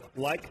know,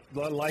 like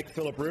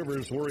Phillip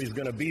Rivers, where he's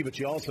going to be, but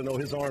you also know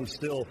his arm's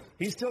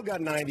he's still got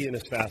 90 in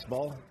his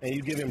fastball, and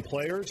you give him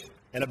players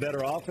and a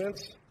better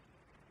offense.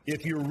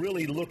 If you're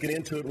really looking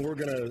into it, and we're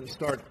going to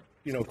start,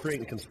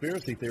 creating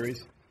conspiracy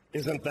theories,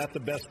 isn't that the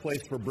best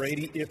place for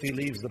Brady if he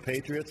leaves the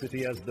Patriots, if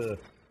he has the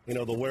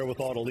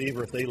wherewithal to leave,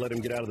 or if they let him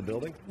get out of the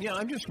building? Yeah,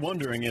 I'm just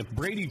wondering if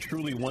Brady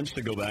truly wants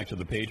to go back to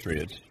the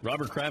Patriots.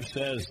 Robert Kraft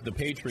says the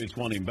Patriots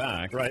want him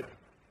back. Right.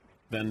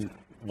 Then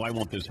why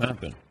won't this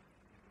happen?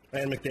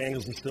 And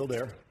McDaniels is still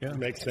there. Yeah.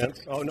 Makes sense.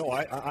 Oh, no,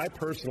 I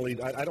personally,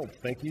 I don't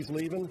think he's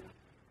leaving.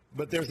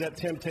 But there's that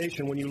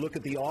temptation when you look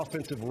at the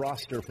offensive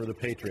roster for the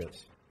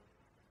Patriots.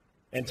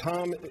 And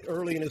Tom,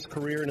 early in his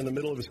career and in the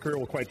middle of his career,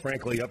 well, quite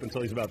frankly, up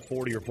until he's about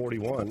 40 or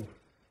 41,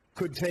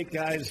 could take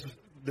guys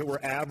that were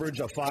average,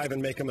 a 5,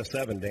 and make them a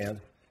 7, Dan.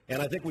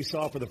 And I think we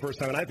saw for the first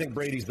time, and I think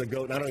Brady's the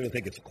GOAT, and I don't even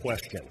think it's a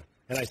question.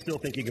 And I still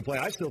think he can play.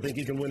 I still think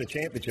he can win a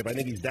championship. I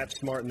think he's that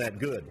smart and that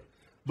good.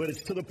 But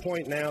it's to the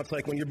point now, it's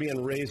like when you're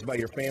being raised by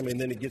your family, and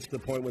then it gets to the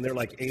point when they're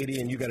like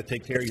 80 and you got to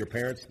take care of your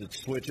parents, that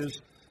switches.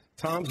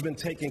 Tom's been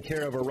taking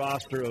care of a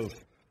roster of,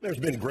 there's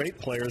been great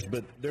players,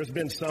 but there's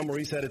been some where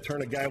he's had to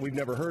turn a guy we've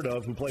never heard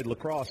of who played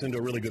lacrosse into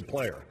a really good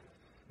player.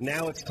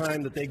 Now it's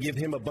time that they give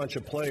him a bunch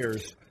of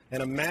players.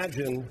 And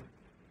imagine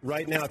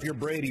right now, if you're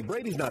Brady,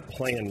 Brady's not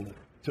playing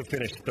to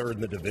finish 3rd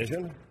in the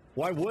division.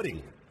 Why would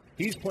he?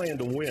 He's playing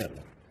to win.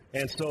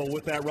 And so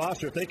with that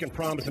roster, if they can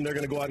promise him they're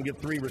going to go out and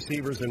get 3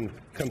 receivers and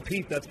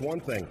compete, that's one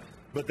thing.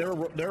 But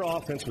their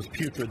offense was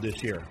putrid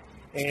this year.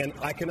 And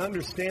I can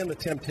understand the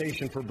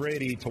temptation for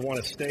Brady to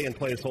want to stay and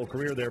play his whole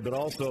career there, but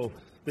also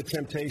the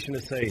temptation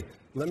to say,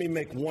 let me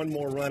make one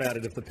more run at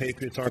it if the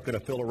Patriots aren't going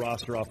to fill a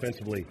roster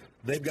offensively.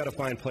 They've got to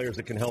find players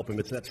that can help him.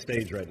 It's that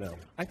stage right now.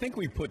 I think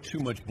we put too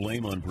much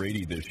blame on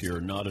Brady this year,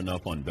 not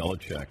enough on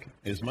Belichick.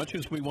 As much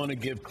as we want to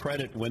give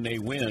credit when they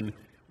win,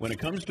 when it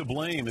comes to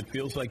blame, it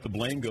feels like the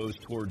blame goes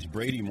towards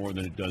Brady more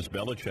than it does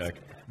Belichick.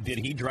 Did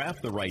he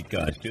draft the right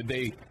guys? Did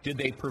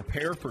they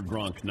prepare for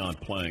Gronk not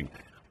playing?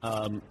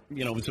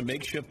 It was a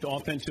makeshift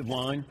offensive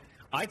line.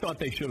 I thought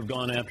they should have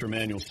gone after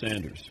Emmanuel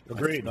Sanders.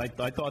 Agreed.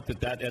 I thought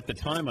that at the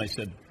time I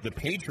said the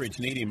Patriots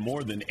need him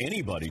more than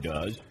anybody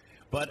does.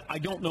 But I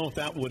don't know if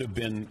that would have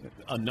been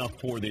enough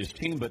for this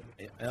team. But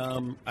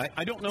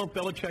I don't know if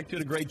Belichick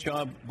did a great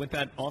job with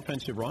that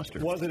offensive roster.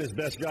 Wasn't his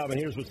best job. And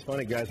here's what's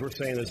funny, guys. We're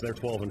saying this, they're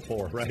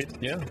 12-4, right?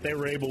 Yeah. They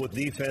were able with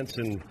defense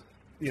and,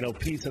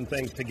 piecing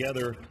things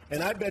together.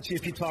 And I bet you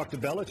if you talk to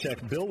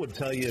Belichick, Bill would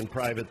tell you in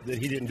private that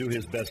he didn't do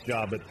his best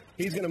job. But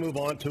he's going to move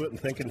on to it and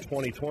think in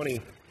 2020.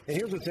 And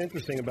here's what's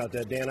interesting about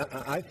that, Dan.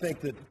 I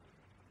think that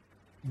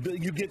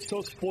you get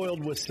so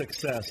spoiled with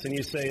success, and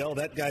you say, oh,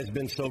 that guy's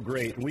been so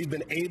great. We've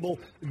been able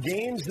 –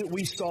 games that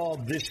we saw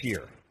this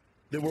year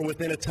that were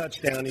within a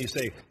touchdown, and you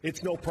say,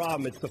 it's no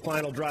problem. It's the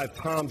final drive.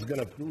 Tom's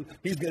going to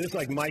 – it's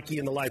like Mikey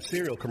in the Life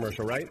cereal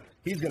commercial, right?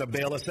 He's going to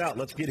bail us out.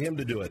 Let's get him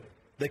to do it.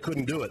 They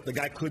couldn't do it. The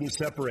guy couldn't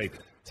separate.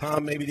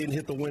 Tom maybe didn't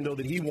hit the window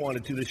that he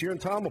wanted to this year,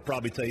 and Tom will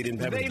probably tell you he didn't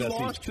have his best season.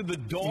 They lost to the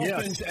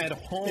Dolphins at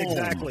home.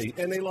 Exactly,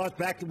 and they lost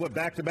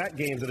back-to-back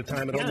games at a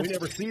time at home. We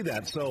never see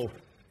that. So,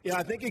 yeah,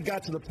 I think it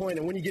got to the point,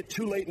 and when you get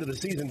too late into the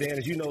season, Dan,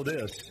 as you know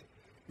this,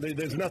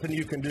 there's nothing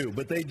you can do.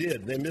 But they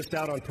did. They missed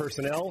out on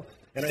personnel,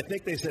 and I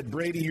think they said,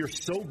 Brady, you're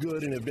so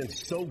good and have been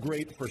so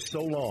great for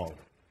so long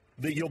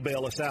that you'll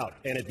bail us out.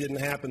 And it didn't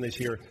happen this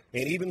year.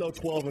 And even though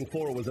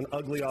 12-4 was an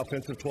ugly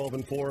offensive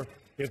 12-4,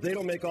 if they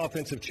don't make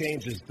offensive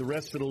changes, the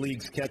rest of the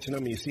league's catching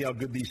them. You see how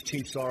good these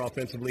Chiefs are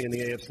offensively in the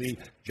AFC.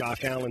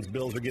 Josh Allen's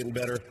Bills are getting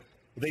better.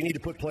 They need to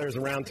put players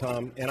around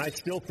Tom. And I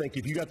still think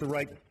if you got the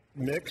right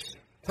mix,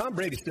 Tom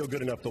Brady's still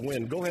good enough to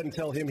win. Go ahead and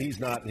tell him he's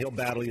not, and he'll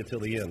battle you till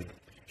the end.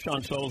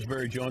 Sean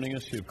Salisbury joining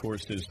us. He, of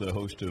course, is the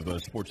host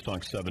of Sports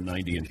Talk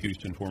 790 in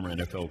Houston, former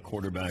NFL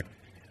quarterback.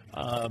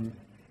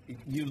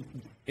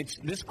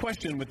 This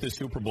question with the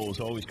Super Bowl has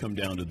always come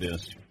down to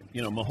this.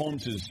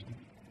 Mahomes is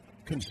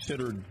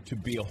considered to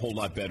be a whole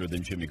lot better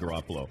than Jimmy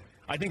Garoppolo.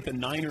 I think the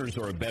Niners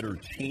are a better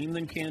team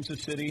than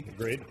Kansas City.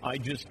 Agreed.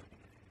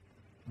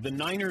 The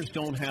Niners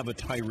don't have a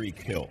Tyreek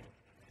Hill.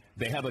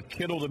 They have a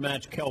Kittle to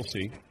match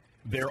Kelsey.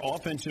 Their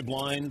offensive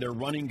line, their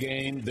running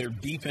game, their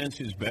defense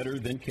is better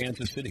than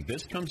Kansas City.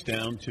 This comes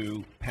down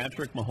to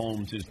Patrick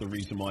Mahomes is the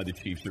reason why the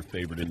Chiefs are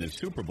favored in this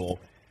Super Bowl.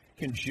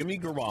 Can Jimmy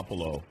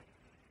Garoppolo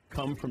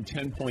come from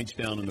 10 points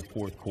down in the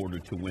fourth quarter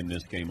to win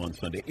this game on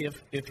Sunday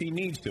if he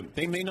needs to?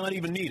 They may not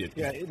even need it.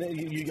 Yeah,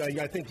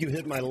 I think you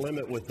hit my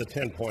limit with the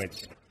 10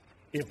 points.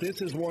 If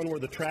this is one where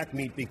the track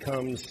meet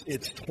becomes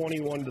it's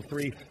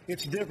 21-3,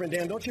 it's different.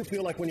 Dan, don't you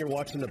feel like when you're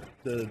watching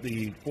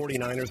the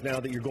 49ers now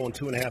that you're going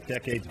 2.5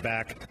 decades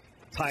back,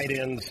 tight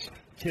ends,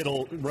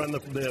 Kittle run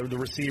the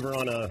receiver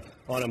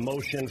on a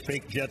motion,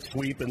 fake jet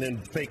sweep, and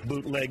then fake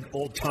bootleg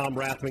old Tom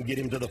Rathman get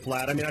him to the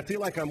flat. I mean, I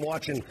feel like I'm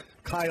watching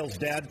Kyle's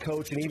dad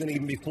coach, and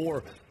even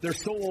before, they're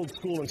so old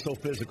school and so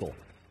physical.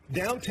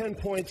 Down 10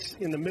 points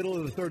in the middle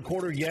of the third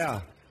quarter,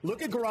 yeah.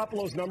 Look at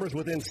Garoppolo's numbers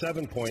within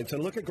 7 points,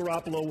 and look at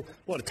Garoppolo,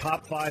 a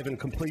top 5 in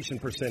completion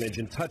percentage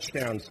and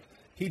touchdowns.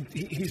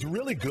 He's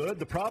really good.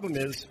 The problem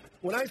is,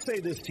 when I say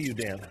this to you,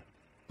 Dan,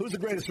 who's the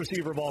greatest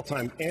receiver of all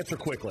time? Answer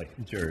quickly.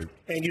 Jerry.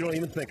 And you don't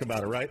even think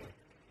about it, right?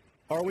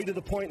 Are we to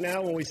the point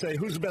now when we say,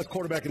 who's the best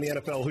quarterback in the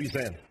NFL? Who are you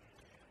saying?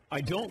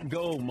 I don't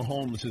go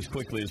Mahomes as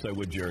quickly as I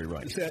would Jerry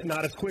Rice.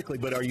 Not as quickly,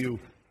 but are you?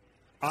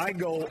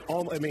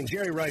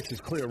 Jerry Rice is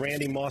clear.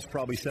 Randy Moss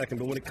probably second.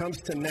 But when it comes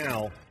to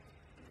now,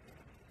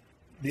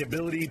 the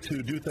ability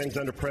to do things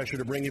under pressure,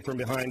 to bring you from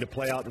behind, to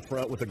play out in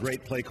front with a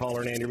great play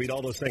caller and Andy Reid,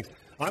 all those things.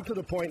 I'm to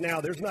the point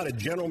now, there's not a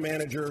general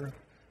manager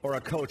or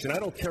a coach, and I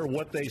don't care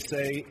what they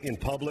say in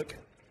public.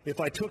 If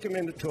I took them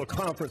into a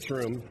conference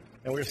room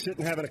and we were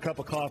sitting having a cup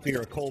of coffee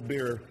or a cold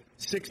beer,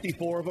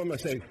 64 of them, I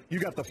say, you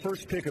got the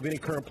first pick of any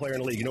current player in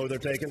the league. You know who they're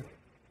taking?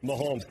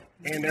 Mahomes.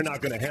 And they're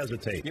not going to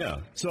hesitate.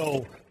 Yeah.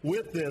 So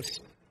with this,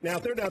 now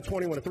if they're down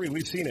 21-3,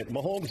 we've seen it.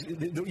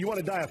 Mahomes, you want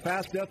to die a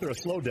fast death or a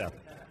slow death?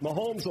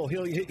 Mahomes will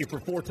hit you for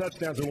 4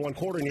 touchdowns in one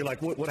quarter, and you're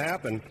like, what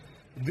happened?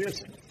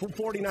 This, for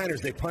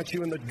 49ers, they punch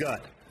you in the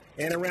gut.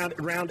 And around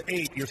round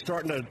 8, you're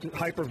starting to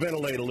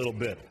hyperventilate a little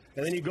bit.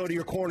 And then you go to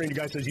your corner, and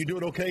your guy says, you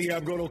doing okay? Yeah,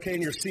 I'm going okay.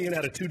 And you're seeing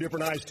out of 2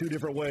 different eyes, 2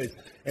 different ways.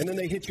 And then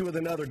they hit you with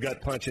another gut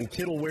punch, and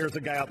Kittle wears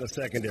the guy out in the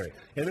secondary.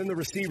 And then the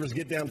receivers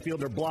get downfield.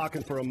 They're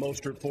blocking for a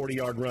Mostert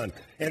 40-yard run.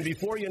 And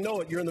before you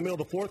know it, you're in the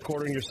middle of the fourth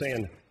quarter, and you're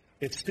saying,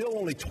 it's still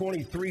only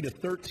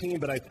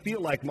 23-13, but I feel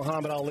like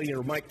Muhammad Ali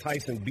or Mike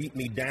Tyson beat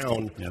me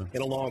down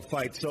in a long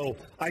fight. So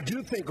I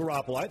do think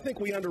Garoppolo. I think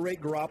we underrate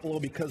Garoppolo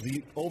because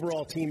the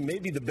overall team may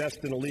be the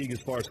best in the league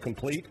as far as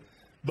complete.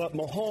 But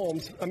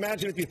Mahomes,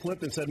 imagine if you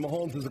flipped and said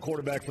Mahomes is the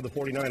quarterback for the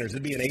 49ers.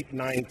 It'd be an 8,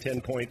 9,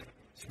 10-point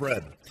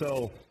spread.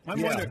 So, I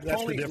wonder,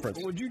 that's Paulie, the difference.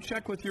 Would you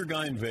check with your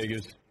guy in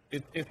Vegas?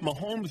 If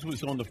Mahomes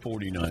was on the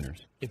 49ers.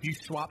 If you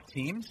swap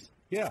teams?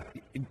 Yeah.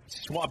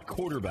 Swap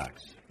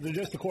quarterbacks. They're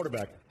just the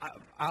quarterback.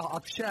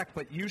 I'll check,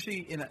 but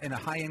usually in a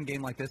high-end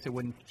game like this, it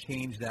wouldn't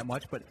change that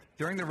much. But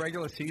during the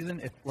regular season,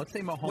 if let's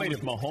say Mahomes... Wait,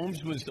 if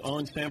Mahomes was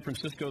on San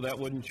Francisco, that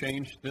wouldn't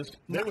change this?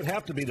 They would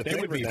have to be the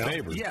favorite. They would be now.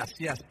 favored. Yes.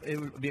 It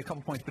would be a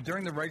couple points. But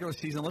during the regular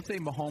season, let's say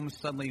Mahomes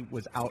suddenly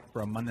was out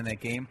for a Monday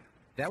night game,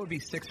 that would be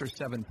 6 or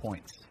 7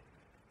 points.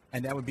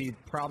 And that would be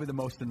probably the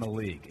most in the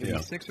league. It would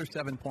be 6 or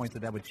 7 points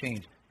that would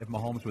change if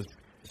Mahomes was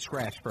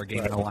scratched for a game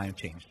and the line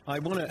changed. I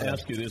want to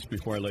ask you this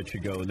before I let you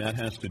go, and that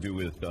has to do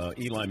with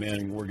Eli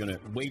Manning. We're going to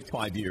wait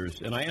 5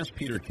 years. And I asked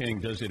Peter King,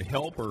 does it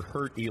help or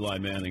hurt Eli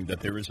Manning that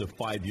there is a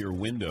 5-year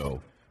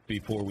window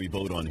before we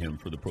vote on him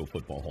for the Pro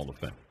Football Hall of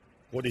Fame?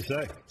 What did he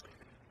say?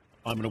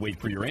 I'm going to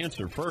wait for your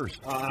answer first.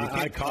 You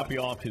can't copy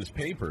off his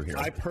paper here.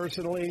 I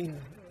personally...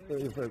 I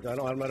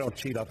don't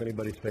cheat off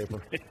anybody's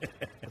paper.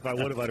 If I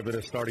would have, I'd have been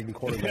a starting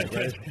quarterback,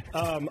 right?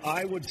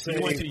 I would say...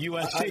 You went to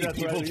USC.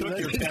 People took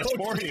your test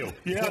for you.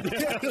 Yeah.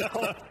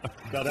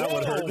 Now that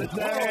would hurt.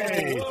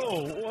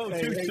 Whoa,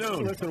 too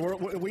soon.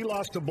 Listen, we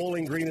lost to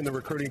Bowling Green in the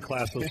recruiting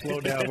class, so slow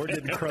down. We're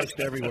getting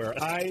crushed everywhere.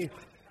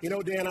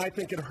 Dan, I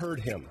think it hurt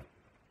him.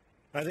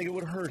 I think it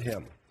would hurt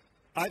him.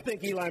 I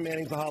think Eli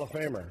Manning's a Hall of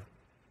Famer.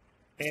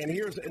 And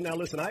now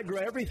listen,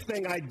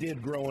 everything I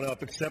did growing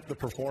up except the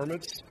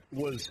performance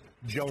was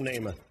Joe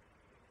Namath.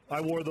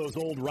 I wore those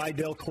old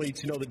Rydell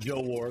cleats, that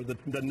Joe wore,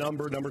 the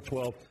number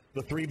 12,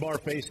 the 3-bar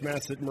face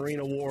mask that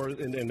Marina wore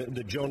and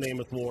that Joe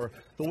Namath wore,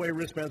 the way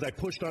wristbands, I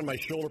pushed on my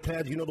shoulder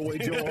pads, the way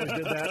Joe always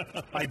did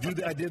that. I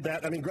did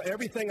that. I mean,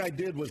 everything I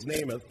did was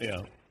Namath.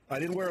 Yeah. I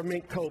didn't wear a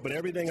mink coat, but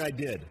everything I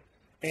did.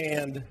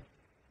 And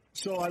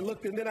so I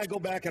looked, and then I go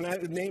back, and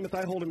Namath,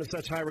 I hold him in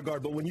such high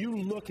regard, but when you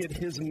look at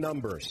his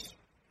numbers...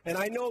 And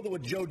I know that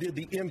what Joe did,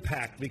 the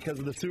impact because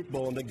of the Super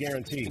Bowl and the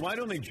guarantee. Well, I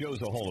don't think Joe's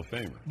a Hall of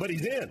Famer. But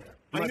he's in.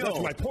 I know.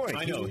 That's my point.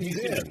 I know. He's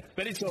in.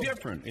 But it's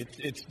different. It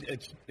is.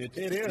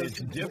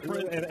 It's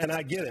different. And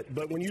I get it.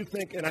 But when you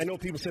think, and I know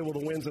people say, well,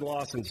 the wins and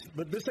losses,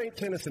 but this ain't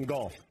tennis and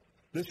golf.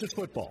 This is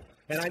football.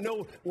 And I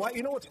know why.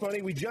 You know what's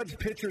funny? We judge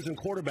pitchers and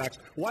quarterbacks.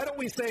 Why don't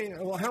we say,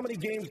 well, how many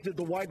games did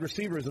the wide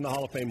receivers in the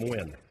Hall of Fame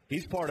win?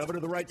 He's part of it, or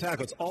the right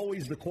tackle. It's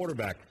always the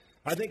quarterback.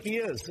 I think he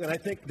is, and I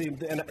think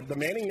the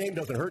Manning name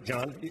doesn't hurt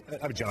Dan.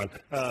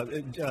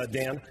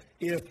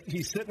 If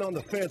he's sitting on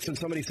the fence and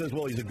somebody says,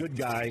 well, he's a good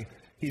guy,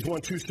 he's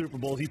won 2 Super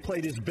Bowls, he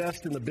played his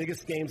best in the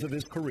biggest games of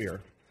his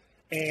career,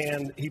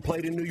 and he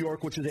played in New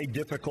York, which is a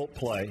difficult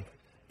play,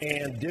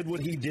 and did what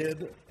he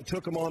did,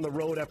 took them on the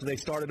road after they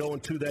started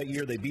 0-2 that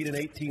year. They beat an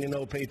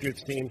 18-0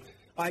 Patriots team.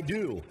 I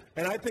do.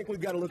 And I think we've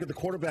got to look at the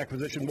quarterback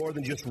position more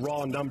than just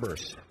raw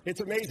numbers.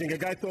 It's amazing. A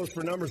guy throws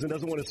for numbers and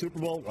doesn't win a Super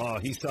Bowl. Oh,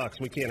 he sucks.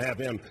 We can't have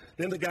him.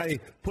 Then the guy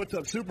puts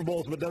up Super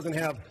Bowls but doesn't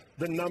have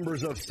the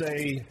numbers of,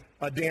 say,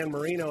 a Dan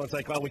Marino. It's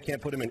like, oh, we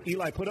can't put him in.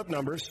 Eli put up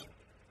numbers.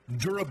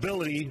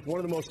 Durability, one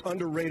of the most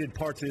underrated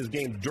parts of his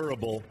game,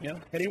 durable. Yeah.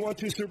 And he won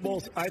 2 Super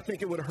Bowls. I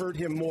think it would hurt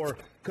him more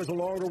because the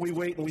longer we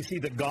wait and we see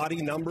the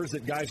gaudy numbers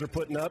that guys are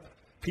putting up,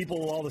 people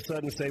will all of a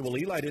sudden say, well,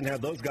 Eli didn't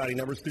have those gaudy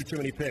numbers, threw too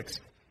many picks.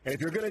 And if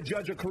you're going to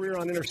judge a career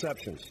on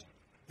interceptions,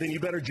 then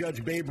you better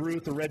judge Babe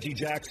Ruth or Reggie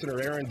Jackson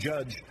or Aaron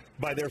Judge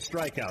by their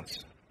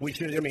strikeouts.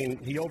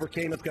 He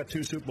overcame it, got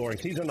 2 Super Bowl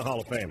rings. He's in the Hall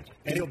of Fame.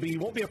 And he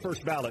won't be a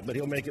first ballot, but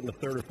he'll make it in the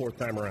 3rd or 4th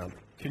time around.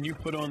 Can you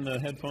put on the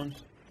headphones?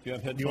 Do you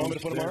have headphones? You want me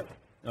to put them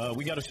on?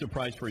 We got a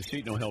surprise for you.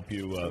 Seton will help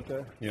you.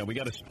 Okay. Yeah, we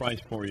got a surprise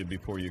for you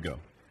before you go.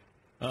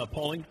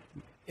 Paulie?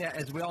 Yeah,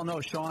 as we all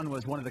know, Sean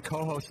was one of the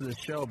co-hosts of the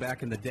show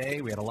back in the day.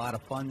 We had a lot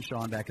of fun,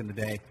 Sean, back in the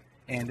day.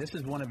 And this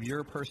is one of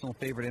your personal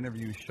favorite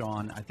interviews,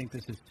 Sean. I think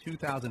this is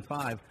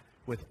 2005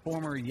 with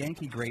former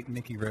Yankee great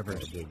Mickey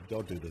Rivers. Oh, dude,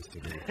 don't do this to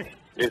me.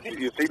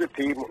 You see the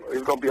team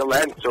is going to be a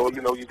land show.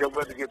 You just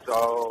better get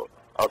a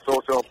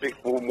social pick.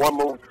 One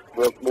move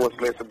more or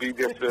less to be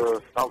just a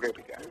Southgate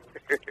guy.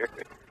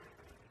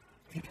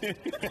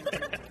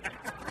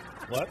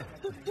 What?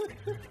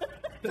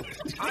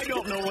 I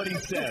don't know what he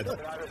said. Like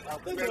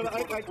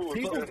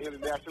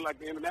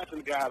the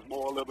international guys,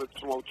 more a little bit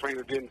more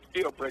trainers didn't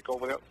still break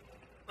over there.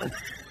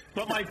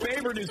 But my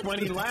favorite is when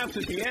he laughs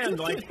at the end,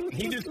 like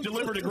he just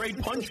delivered a great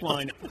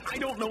punchline. I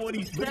don't know what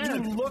he said.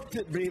 But you looked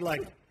at me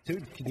like,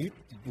 dude,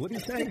 what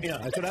did he say? Yeah,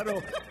 I said, I don't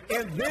know.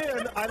 And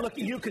then I look at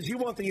you because you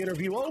want the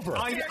interview over.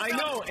 I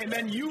know. And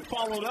then you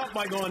followed up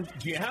by going,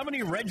 do you have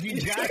any Reggie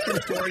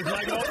Jackson stories? And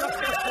I go, no.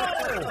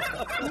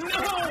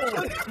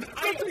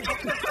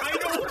 I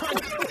don't.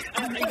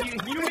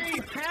 You may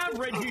have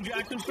Reggie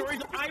Jackson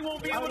stories. I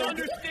won't be able to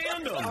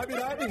understand them. I mean,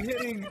 I'm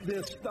hitting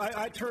this.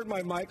 I turned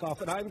my mic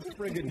off, and I'm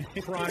friggin'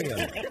 crying.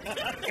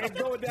 And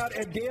going down,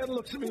 and Dan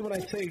looks at me when I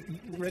say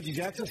Reggie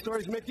Jackson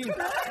stories, Mickey. And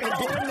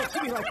Dan looks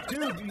at me like,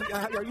 dude,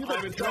 are you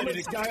the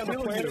dumbest guy on the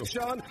planet,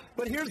 Sean?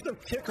 But here's the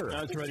kicker.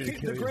 I was ready to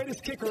kill the you.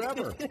 Greatest kicker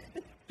ever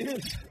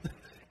is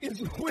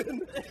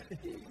when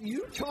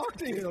you talk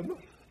to him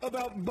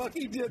about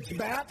Bucky Dick's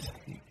bat.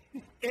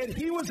 And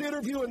he was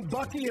interviewing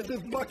Bucky as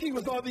if Bucky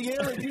was on the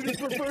air, and you just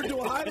referred to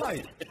a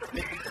highlight.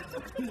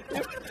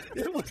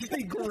 It was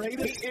the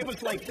greatest. It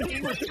was like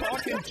he was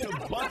talking to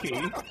Bucky,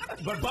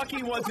 but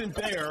Bucky wasn't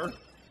there,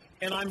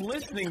 and I'm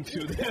listening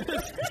to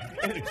this,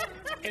 and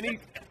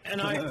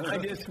I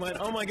just went,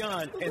 oh my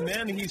God! And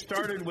then he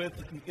started with,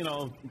 and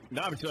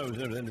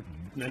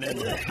then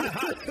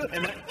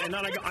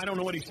I don't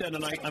know what he said,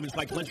 and I was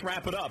like, let's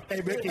wrap it up. Hey,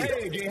 Mickey.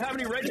 Hey, do you have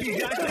any Reggie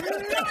Jackson?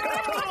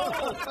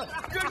 No!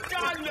 Good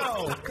God,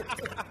 no!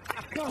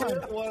 God,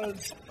 it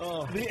was.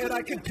 And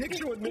I can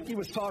picture what Mickey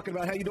was talking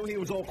about, how he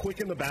was all quick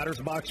in the batter's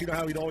box. You know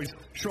how he'd always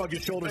shrug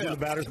his shoulders in the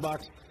batter's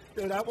box?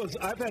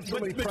 I've had so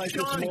many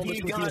priceless moments he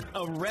got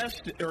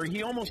arrested, or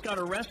he almost got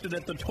arrested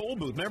at the toll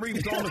booth. Remember, he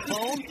was on the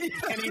phone,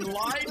 and he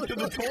lied to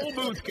the toll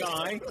booth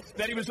guy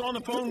that he was on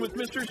the phone with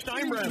Mr.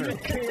 Steinbrenner.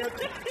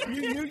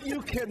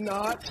 You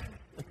cannot.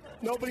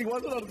 Nobody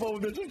wasn't on the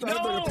phone with Mr.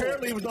 Steinbrenner. No.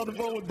 Apparently, he was on the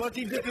phone with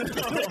Bucky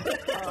Dickinson.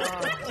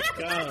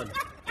 God.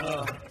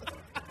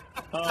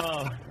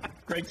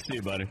 Great to see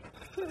you, buddy.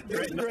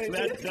 That's why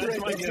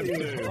I get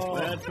the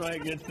That's why I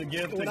get the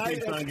gift that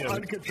keeps on giving.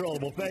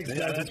 Uncontrollable. Thanks,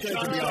 guys. That's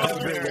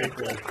Salisbury.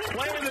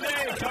 Play of the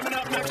day coming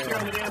up next year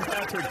on the Dan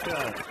Patrick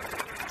Show.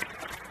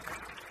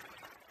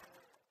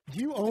 Do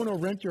you own or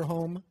rent your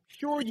home?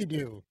 Sure you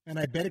do, and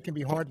I bet it can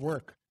be hard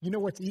work. You know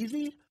what's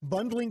easy?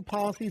 Bundling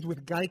policies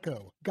with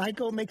Geico.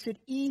 Geico makes it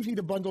easy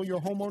to bundle your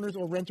homeowner's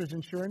or renter's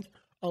insurance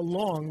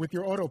along with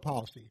your auto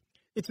policy.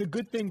 It's a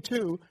good thing,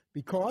 too,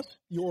 because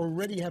you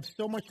already have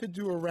so much to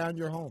do around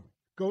your home.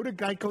 Go to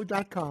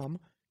geico.com,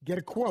 get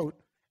a quote,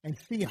 and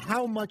see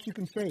how much you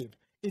can save.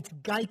 It's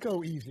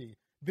Geico easy.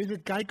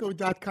 Visit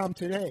geico.com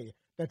today.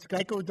 That's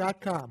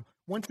geico.com.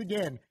 Once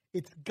again,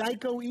 it's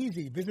Geico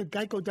easy. Visit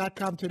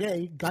geico.com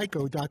today,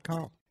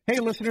 geico.com. Hey,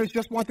 listeners,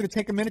 just wanted to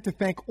take a minute to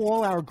thank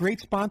all our great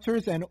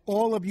sponsors and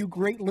all of you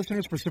great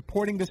listeners for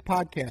supporting this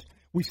podcast.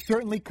 We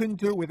certainly couldn't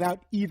do it without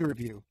either of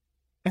you.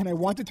 And I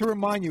wanted to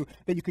remind you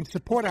that you can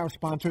support our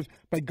sponsors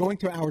by going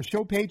to our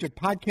show page at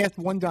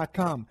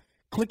podcast1.com,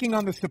 clicking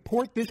on the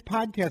Support This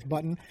Podcast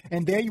button,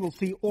 and there you will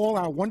see all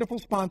our wonderful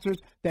sponsors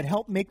that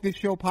help make this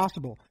show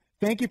possible.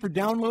 Thank you for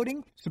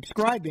downloading,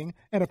 subscribing,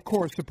 and, of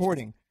course,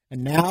 supporting.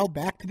 And now,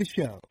 back to the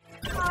show.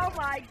 Oh,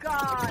 my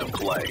God. The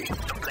play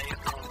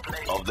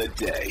of the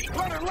day.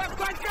 Runner left,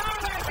 I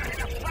got it!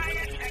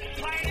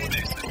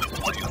 This is the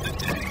play of the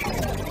day.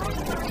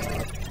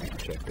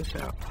 Check this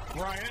out.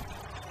 Bryant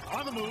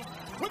on the move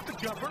with the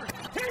jumper.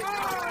 He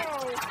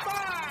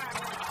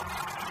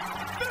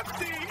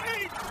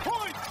 58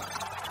 points!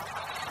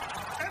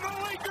 And the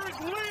Lakers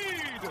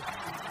lead!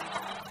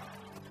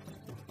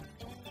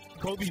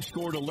 Kobe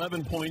scored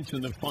 11 points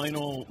in the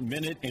final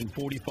minute and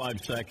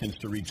 45 seconds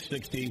to reach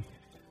 60.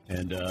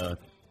 And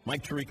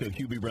Mike Tirico,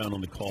 Hubie Brown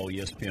on the call.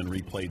 ESPN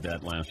replayed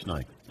that last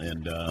night.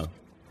 And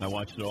I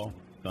watched it all.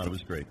 Thought it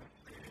was great.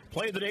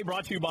 Play of the day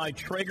brought to you by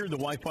Traeger, the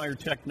Wi-Fi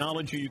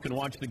technology. You can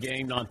watch the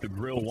game, not the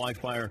grill.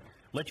 Wi-Fi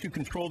lets you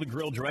control the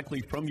grill directly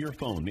from your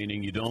phone,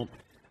 meaning you don't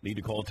need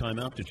to call a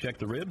timeout to check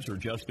the ribs or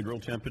adjust the grill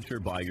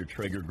temperature. Buy your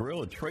Traeger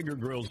grill at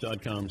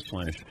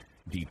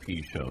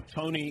TraegerGrills.com/DP show.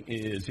 Tony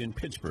is in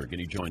Pittsburgh, and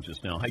he joins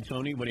us now. Hi,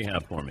 Tony. What do you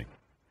have for me?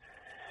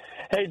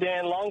 Hey,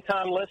 Dan,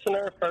 long-time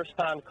listener,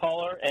 first-time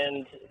caller,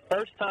 and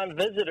first-time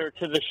visitor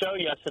to the show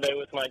yesterday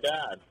with my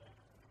dad.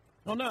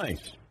 Oh,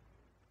 nice.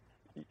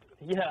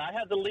 Yeah, I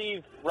had to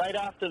leave right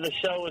after the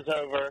show was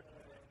over,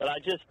 but I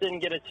just didn't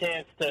get a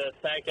chance to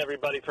thank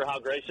everybody for how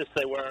gracious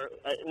they were.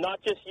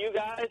 Not just you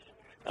guys,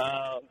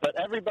 but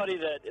everybody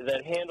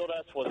that handled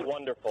us was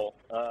wonderful.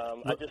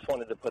 I just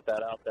wanted to put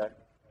that out there.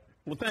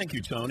 Well, thank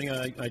you, Tony.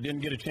 I didn't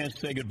get a chance to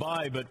say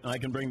goodbye, but I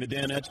can bring the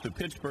Danettes to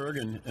Pittsburgh,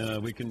 and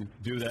we can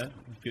do that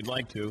if you'd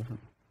like to.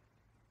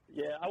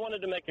 Yeah, I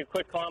wanted to make a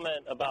quick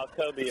comment about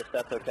Kobe, if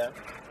that's okay.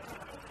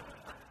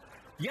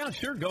 Yeah,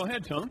 sure. Go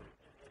ahead, Tony.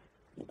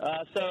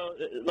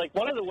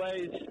 One of the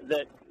ways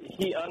that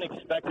he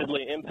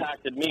unexpectedly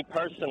impacted me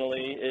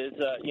personally is,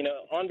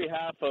 on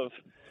behalf of,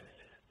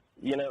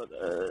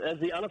 as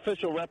the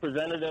unofficial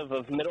representative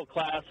of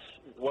middle-class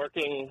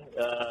working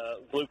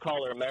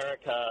blue-collar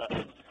America,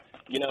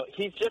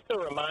 he's just a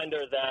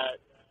reminder that,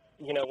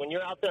 when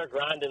you're out there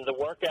grinding, the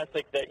work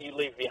ethic that you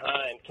leave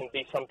behind can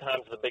be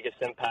sometimes the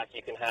biggest impact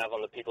you can have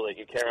on the people that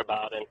you care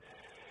about. And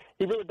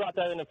he really brought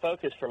that into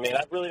focus for me, and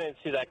I really didn't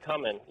see that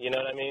coming. You know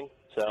what I mean?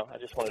 So I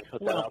just wanted to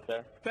put that out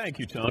there. Thank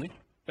you, Tony.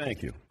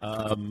 Thank you.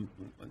 I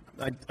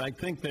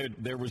think that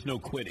there was no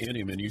quit in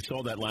him, and you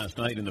saw that last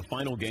night in the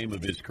final game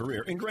of his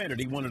career. And granted,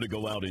 he wanted to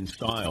go out in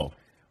style,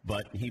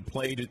 but he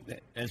played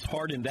as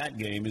hard in that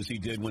game as he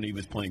did when he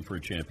was playing for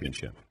a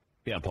championship.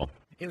 Yeah, Paul.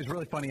 It was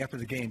really funny after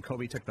the game.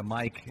 Kobe took the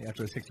mic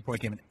after the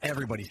 60-point game, and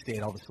everybody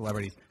stayed, all the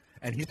celebrities.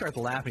 And he starts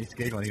laughing, he's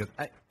giggling. He goes,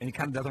 and he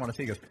kind of doesn't want to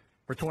say. He goes,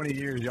 for 20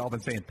 years, y'all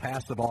been saying,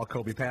 pass the ball,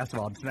 Kobe, pass the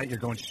ball. And tonight you're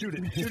going, shoot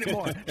it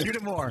more, shoot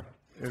it more.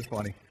 It was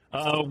funny.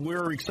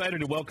 We're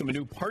excited to welcome a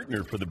new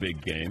partner for the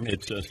big game.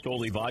 It's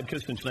Stoli Vodka.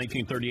 Since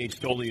 1938,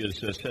 Stoli has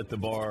set the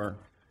bar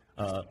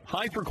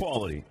high for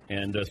quality.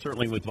 And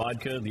certainly with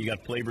vodka, you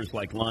got flavors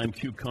like lime,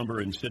 cucumber,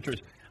 and citrus.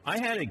 I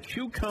had a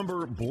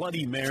cucumber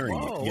Bloody Mary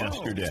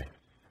yesterday.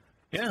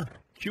 Yeah,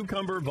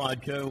 cucumber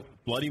vodka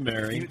Bloody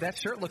Mary. That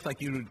shirt looks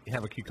like you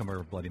have a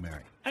cucumber Bloody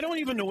Mary. I don't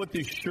even know what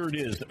this shirt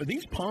is. Are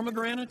these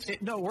pomegranates?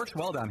 No, it works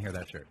well down here,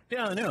 that shirt.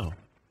 Yeah, I know.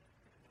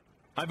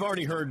 I've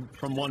already heard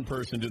from one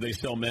person, do they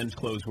sell men's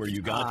clothes where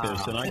you got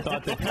this? And I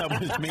thought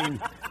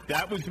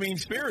that was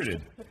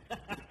mean-spirited.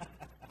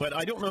 But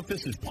I don't know if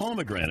this is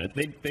pomegranate.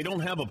 They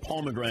don't have a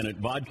pomegranate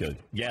vodka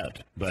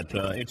yet, but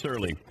it's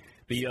early.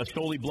 The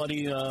Stoli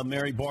Bloody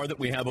Mary bar that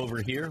we have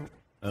over here,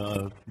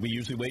 we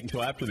usually wait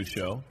until after the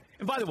show.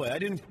 And by the way, I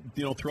didn't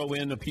throw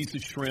in a piece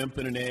of shrimp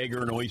and an egg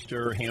or an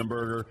oyster or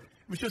hamburger.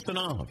 It was just an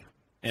olive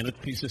and a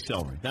piece of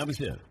celery. That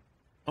was it.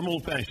 I'm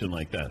old-fashioned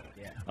like that.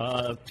 Yeah.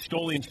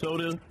 Stoli and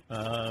soda,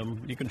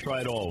 you can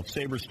try it all.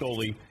 Savor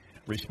Stoli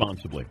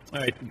responsibly. All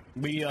right,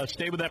 we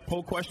stay with that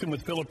poll question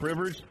with Phillip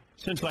Rivers.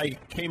 Since I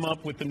came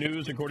up with the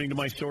news, according to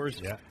my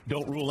source,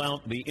 don't rule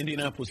out the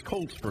Indianapolis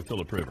Colts for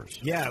Phillip Rivers.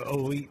 Yeah,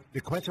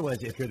 the question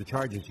was, if you're the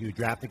Chargers, you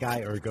draft a guy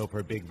or go for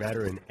a big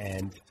veteran,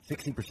 and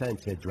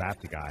 60% said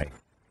draft a guy.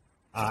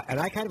 And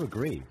I kind of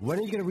agree. When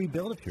are you going to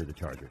rebuild if you're the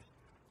Chargers?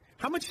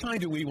 How much time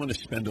do we want to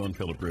spend on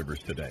Phillip Rivers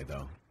today,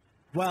 though?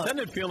 Well, doesn't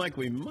it feel like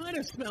we might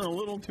have spent a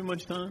little too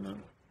much time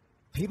on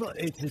it?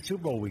 It's the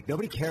Super Bowl week.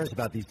 Nobody cares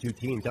about these two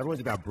teams. Everyone's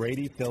about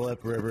Brady,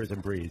 Phillip, Rivers,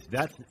 and Breeze.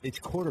 It's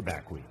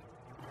quarterback week.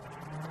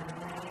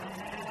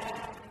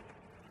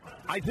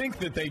 I think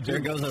that they do.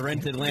 There goes a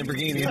rented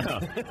Lamborghini. Yeah.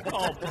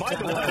 Oh,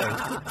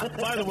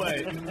 by the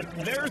way,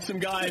 there are some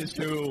guys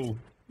who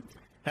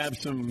have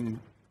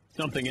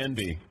something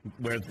envy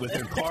with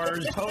their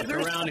cars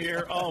around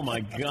here. Oh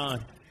my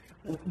God,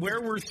 where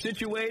we're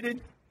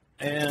situated.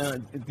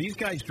 And these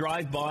guys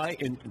drive by,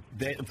 and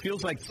it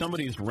feels like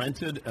somebody's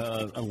rented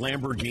a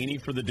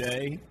Lamborghini for the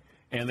day,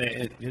 and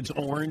it's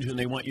orange, and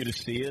they want you to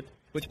see it.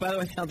 Which, by the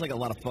way, sounds like a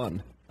lot of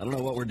fun. I don't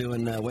know what we're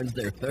doing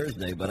Wednesday or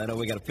Thursday, but I know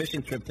we got a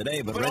fishing trip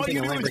today, but renting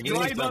a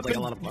Lamborghini sounds like a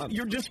lot of fun.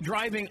 You're just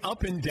driving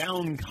up and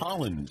down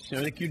Collins.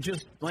 You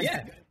just,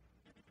 yeah.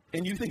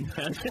 And you think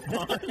that's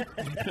fun?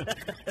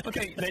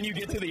 Okay, then you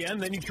get to the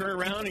end, then you turn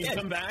around and you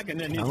come back, and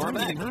then you come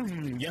back.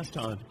 Yes,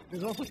 Todd.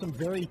 There's also some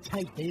very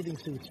tight bathing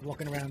suits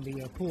walking around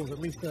the pools, at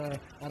least at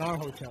our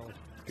hotel.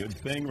 Good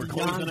thing we're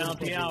closing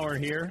out the hour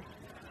here.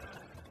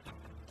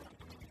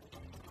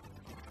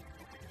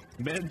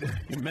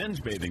 Men's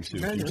bathing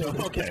suits.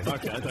 Okay. I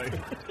thought you were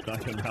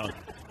talking about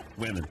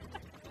women.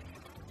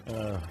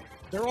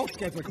 They're all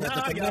scheduled.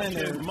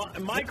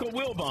 Michael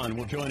Wilbon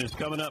will join us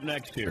coming up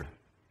next here.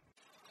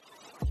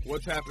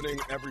 What's happening,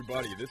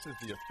 everybody? This is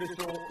the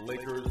official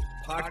Lakers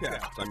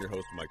podcast. I'm your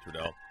host, Mike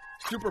Trudell.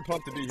 Super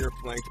pumped to be here,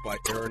 flanked by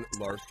Aaron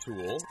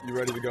Larsoul. You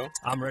ready to go?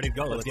 I'm ready to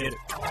go. Let's get it.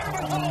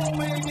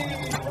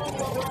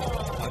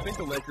 I think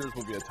the Lakers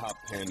will be a top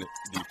 10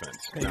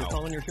 defense. Okay, you're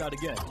calling your shot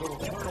again.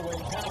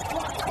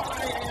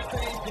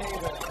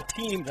 A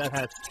team that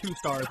has two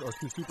stars or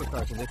two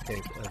superstars in this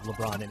case, as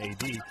LeBron and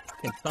AD,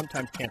 can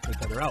sometimes cancel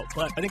each other out.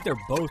 But I think they're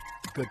both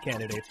good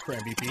candidates for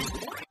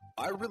MVP.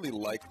 I really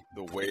like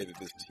the way that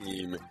this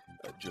team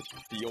just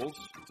feels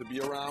to be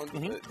around.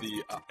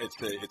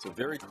 It's a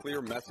very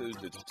clear message.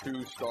 It's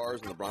two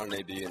stars, LeBron and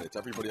AD, and it's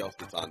everybody else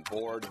that's on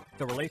board.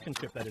 The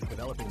relationship that is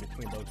developing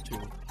between those two,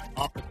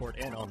 off the court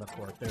and on the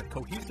court, their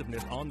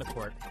cohesiveness on the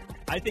court,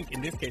 I think in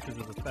this case this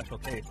is a special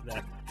case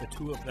that the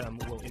two of them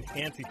will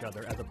enhance each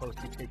other as opposed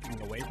to taking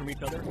away from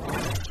each other.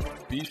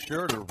 Be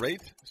sure to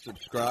rate,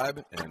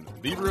 subscribe, and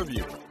leave a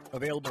review.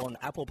 Available on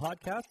Apple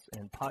Podcasts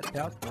and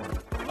Podcast One.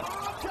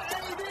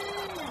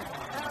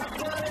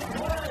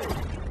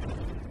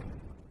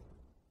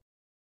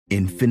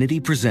 Infinity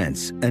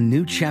presents a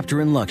new chapter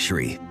in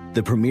luxury,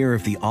 the premiere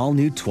of the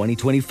all-new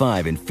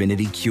 2025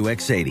 Infinity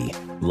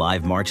QX80,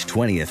 live March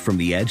 20th from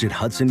the Edge at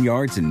Hudson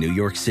Yards in New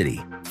York City,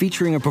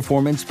 featuring a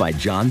performance by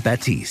John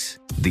Batiste.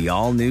 The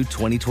all-new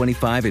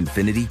 2025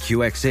 Infinity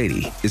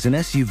QX80 is an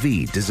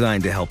SUV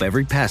designed to help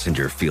every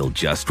passenger feel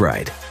just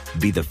right.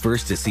 Be the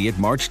first to see it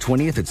March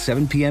 20th at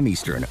 7 p.m.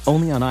 Eastern,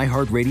 only on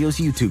iHeartRadio's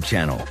YouTube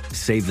channel.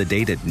 Save the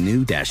date at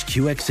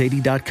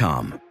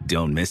new-QX80.com.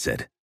 Don't miss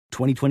it.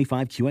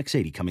 2025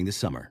 QX80 coming this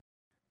summer.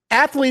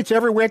 Athletes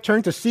everywhere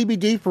turn to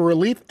CBD for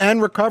relief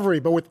and recovery,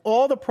 but with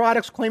all the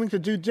products claiming to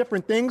do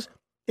different things,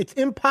 it's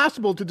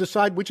impossible to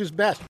decide which is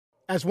best.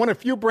 As one of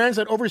few brands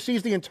that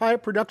oversees the entire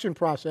production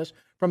process,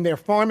 from their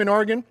farm in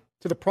Oregon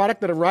to the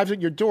product that arrives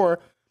at your door,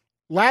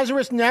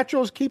 Lazarus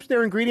Naturals keeps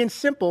their ingredients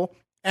simple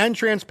and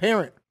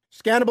transparent.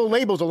 Scannable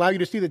labels allow you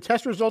to see the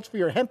test results for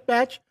your hemp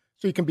batch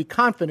so you can be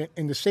confident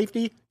in the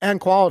safety and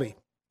quality.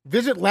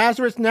 Visit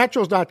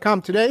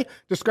LazarusNaturals.com today.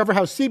 Discover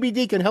how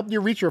CBD can help you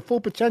reach your full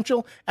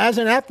potential as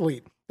an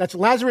athlete. That's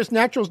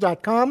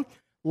LazarusNaturals.com.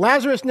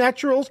 Lazarus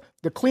Naturals,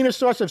 the cleanest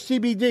source of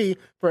CBD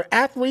for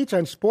athletes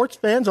and sports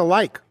fans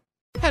alike.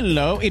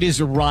 Hello, it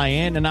is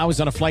Ryan, and I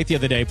was on a flight the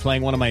other day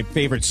playing one of my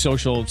favorite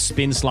social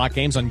spin slot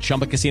games on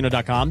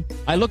ChumbaCasino.com.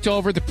 I looked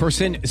over at the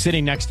person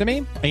sitting next to me,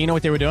 and you know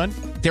what they were doing?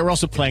 They were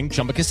also playing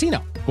Chumba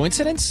Casino.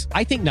 Coincidence?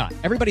 I think not.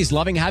 Everybody's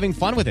loving having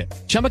fun with it.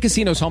 Chumba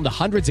Casino is home to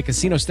hundreds of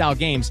casino-style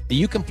games that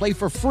you can play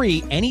for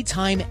free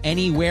anytime,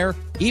 anywhere,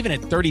 even at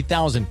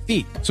 30,000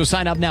 feet. So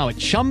sign up now at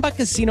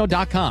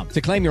ChumbaCasino.com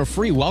to claim your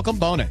free welcome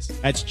bonus.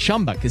 That's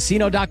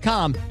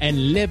ChumbaCasino.com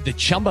and live the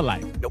Chumba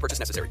life. No purchase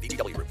necessary.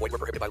 VGW. Void where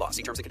prohibited by law.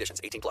 See terms and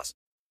conditions. 18+.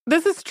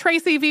 This is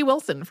Tracy V.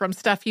 Wilson from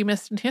Stuff You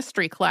Missed in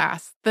History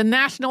class. The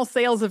national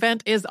sales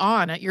event is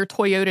on at your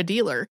Toyota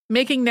dealer,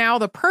 making now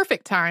the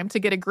perfect time to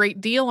get a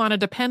great deal on a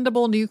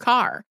dependable new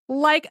car.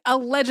 Like a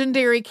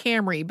legendary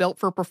Camry built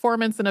for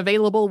performance and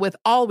available with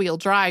all-wheel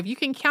drive, you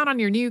can count on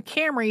your new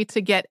Camry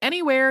to get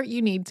anywhere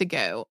you need to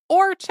go.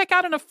 Or check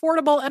out an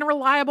affordable and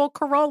reliable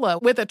Corolla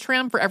with a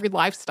trim for every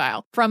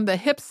lifestyle. From the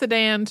hip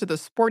sedan to the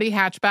sporty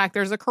hatchback,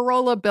 there's a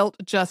Corolla built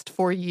just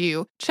for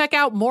you. Check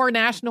out more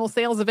national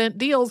sales event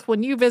deals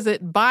when you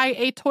visit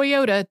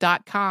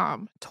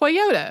buyatoyota.com.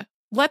 Toyota,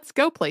 let's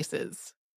go places.